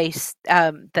have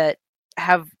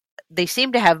they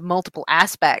seem to have multiple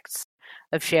aspects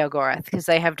of Sheogorath, because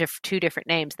they have 2 different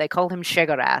names. They call him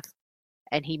Sheogorath,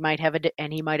 and he might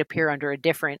appear under a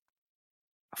different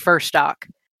first stock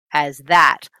as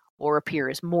that or appear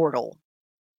as mortal,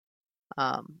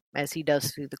 as he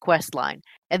does through the quest line.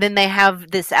 And then they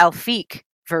have this Alfiq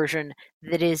version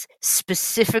that is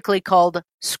specifically called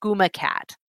Skooma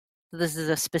Cat. So this is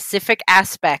a specific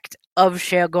aspect of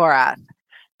Sheogorath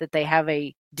that they have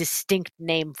a distinct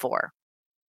name for.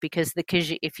 Because the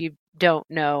Khajiit, if you don't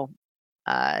know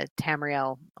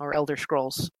Tamriel or Elder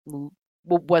Scrolls,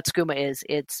 what Skooma is,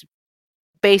 it's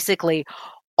basically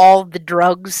all the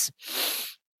drugs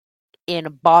in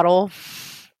a bottle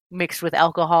mixed with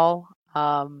alcohol.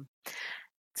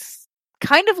 It's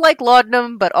kind of like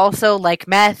laudanum, but also like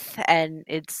meth, and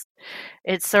it's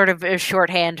sort of a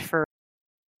shorthand for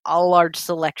a large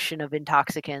selection of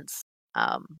intoxicants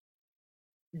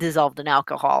dissolved in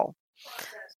alcohol.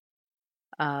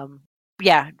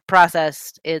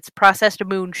 Processed. It's processed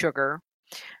moon sugar.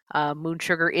 Moon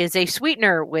sugar is a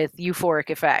sweetener with euphoric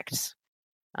effects.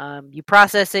 You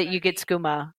process it, you get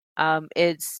skooma.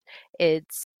 It's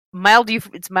mild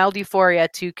euphoria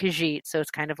to Khajiit, so it's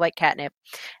kind of like catnip.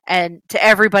 And to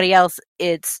everybody else,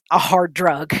 it's a hard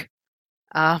drug.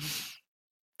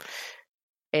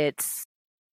 It's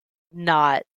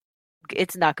not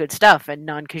good stuff, and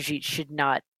non-Khajiit should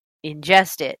not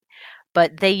ingest it.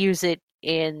 But they use it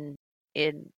in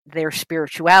their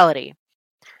spirituality.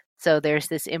 So there's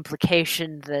this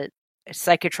implication that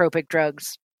psychotropic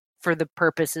drugs, for the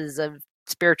purposes of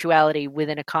spirituality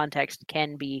within a context,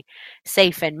 can be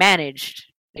safe and managed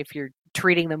if you're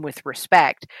treating them with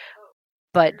respect.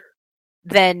 But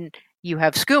then you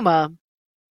have skooma,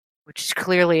 which is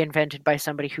clearly invented by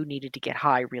somebody who needed to get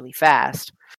high really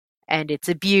fast. And it's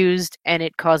abused, and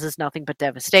it causes nothing but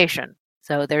devastation.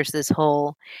 So there's this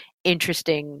whole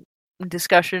interesting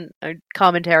discussion,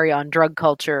 commentary on drug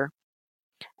culture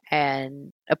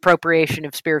and appropriation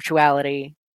of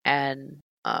spirituality and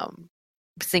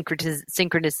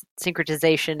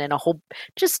syncretization and a whole,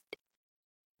 just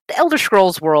the Elder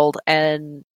Scrolls world,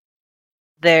 and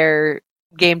their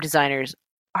game designers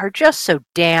are just so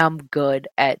damn good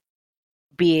at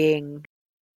being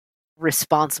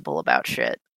responsible about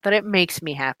shit that it makes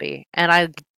me happy. And I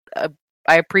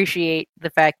appreciate the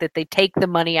fact that they take the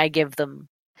money I give them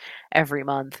every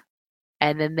month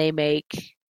and then they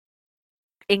make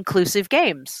inclusive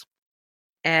games.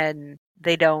 And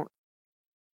they don't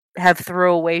have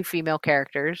throwaway female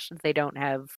characters. They don't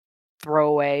have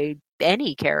throwaway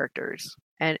any characters.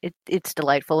 And it's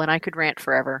delightful, and I could rant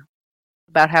forever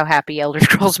about how happy Elder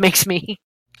Scrolls makes me.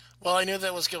 Well, I knew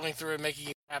that was going through and making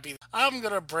you happy. I'm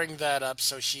going to bring that up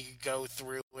so she could go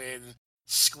through and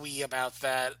squee about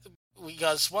that.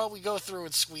 Because, well, we go through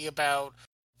and squee about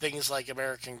things like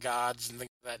American Gods and things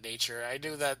of that nature. I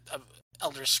knew that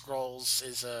Elder Scrolls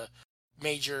is a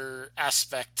major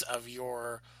aspect of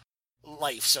your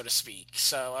life, so to speak.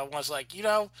 So I was like,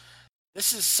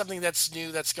 this is something that's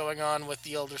new that's going on with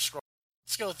the Elder Scrolls.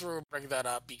 Let's go through and bring that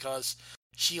up because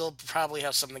she'll probably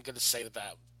have something good to say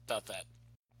about that.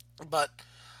 But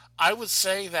I would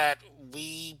say that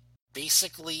we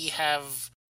basically have,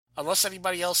 unless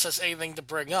anybody else has anything to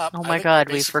bring up. Oh my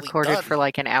god, we've recorded for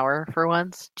like an hour for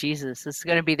once? Jesus, this is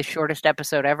going to be the shortest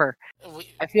episode ever.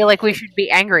 I feel like we should be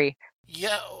angry.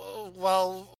 Yeah,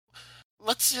 well,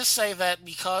 let's just say that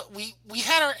because we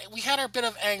had our bit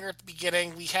of anger at the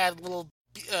beginning. We had a little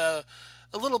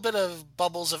bit of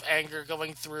bubbles of anger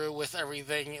going through with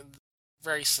everything,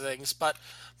 various things, but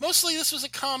mostly this was a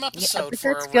calm episode. Yeah, but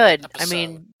that's good. Episode. I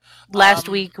mean, last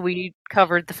week we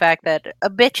covered the fact that a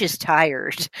bitch is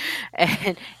tired,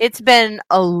 and it's been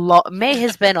May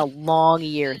has been a long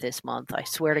year this month. I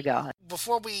swear to God.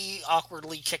 Before we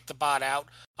awkwardly kick the bot out,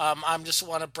 I just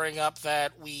want to bring up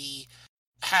that we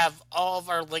have all of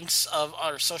our links of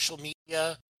our social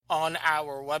media on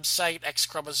our website,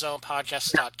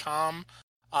 xchromosomepodcast.com.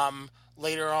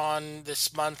 Later on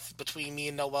this month, between me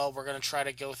and Noel, we're going to try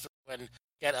to go through and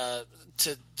get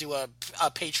to do a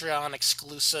Patreon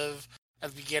exclusive at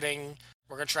the beginning.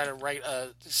 We're going to try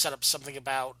to set up something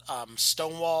about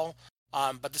Stonewall.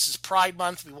 But this is Pride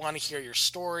Month. We want to hear your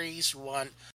stories. We want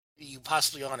you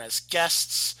possibly on as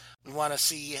guests. We want to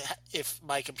see if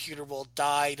my computer will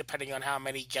die, depending on how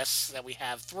many guests that we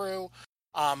have through.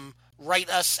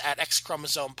 Write us at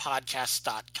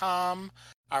xchromosomepodcast.com.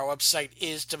 Our website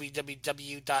is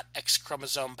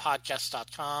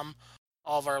www.xchromosomepodcast.com.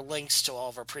 All of our links to all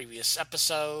of our previous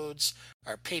episodes,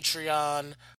 our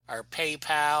Patreon, our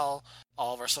PayPal,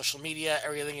 all of our social media,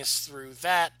 everything is through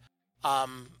that.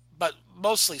 But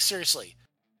mostly, seriously,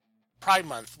 Pride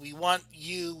Month, we want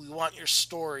your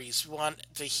stories, we want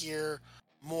to hear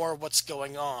more what's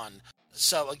going on.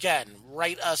 So again,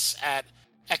 write us at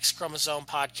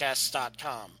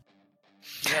xchromosomepodcast.com.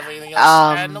 Do you have anything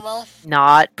else to add, Noel?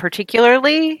 Not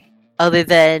particularly, other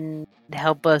than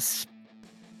help us,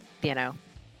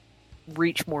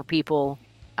 reach more people.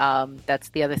 That's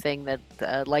the other thing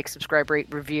that like, subscribe, rate,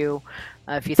 review.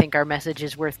 If you think our message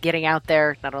is worth getting out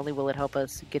there, not only will it help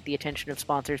us get the attention of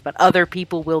sponsors, but other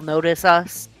people will notice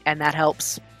us, and that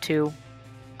helps too,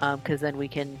 because then we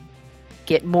can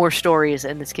get more stories,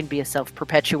 and this can be a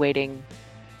self-perpetuating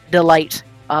delight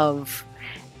of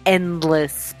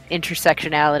endless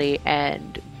intersectionality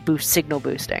and signal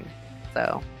boosting.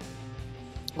 So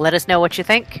let us know what you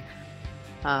think.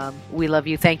 We love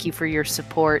you. Thank you for your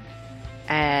support.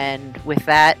 And with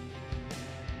that,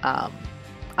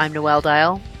 I'm Noelle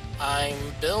Dial. I'm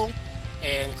Bill,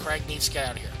 and Craig needs to get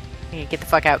out of here. Get the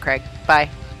fuck out, Craig. Bye.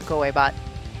 Go away, bot.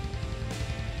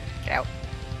 Get out.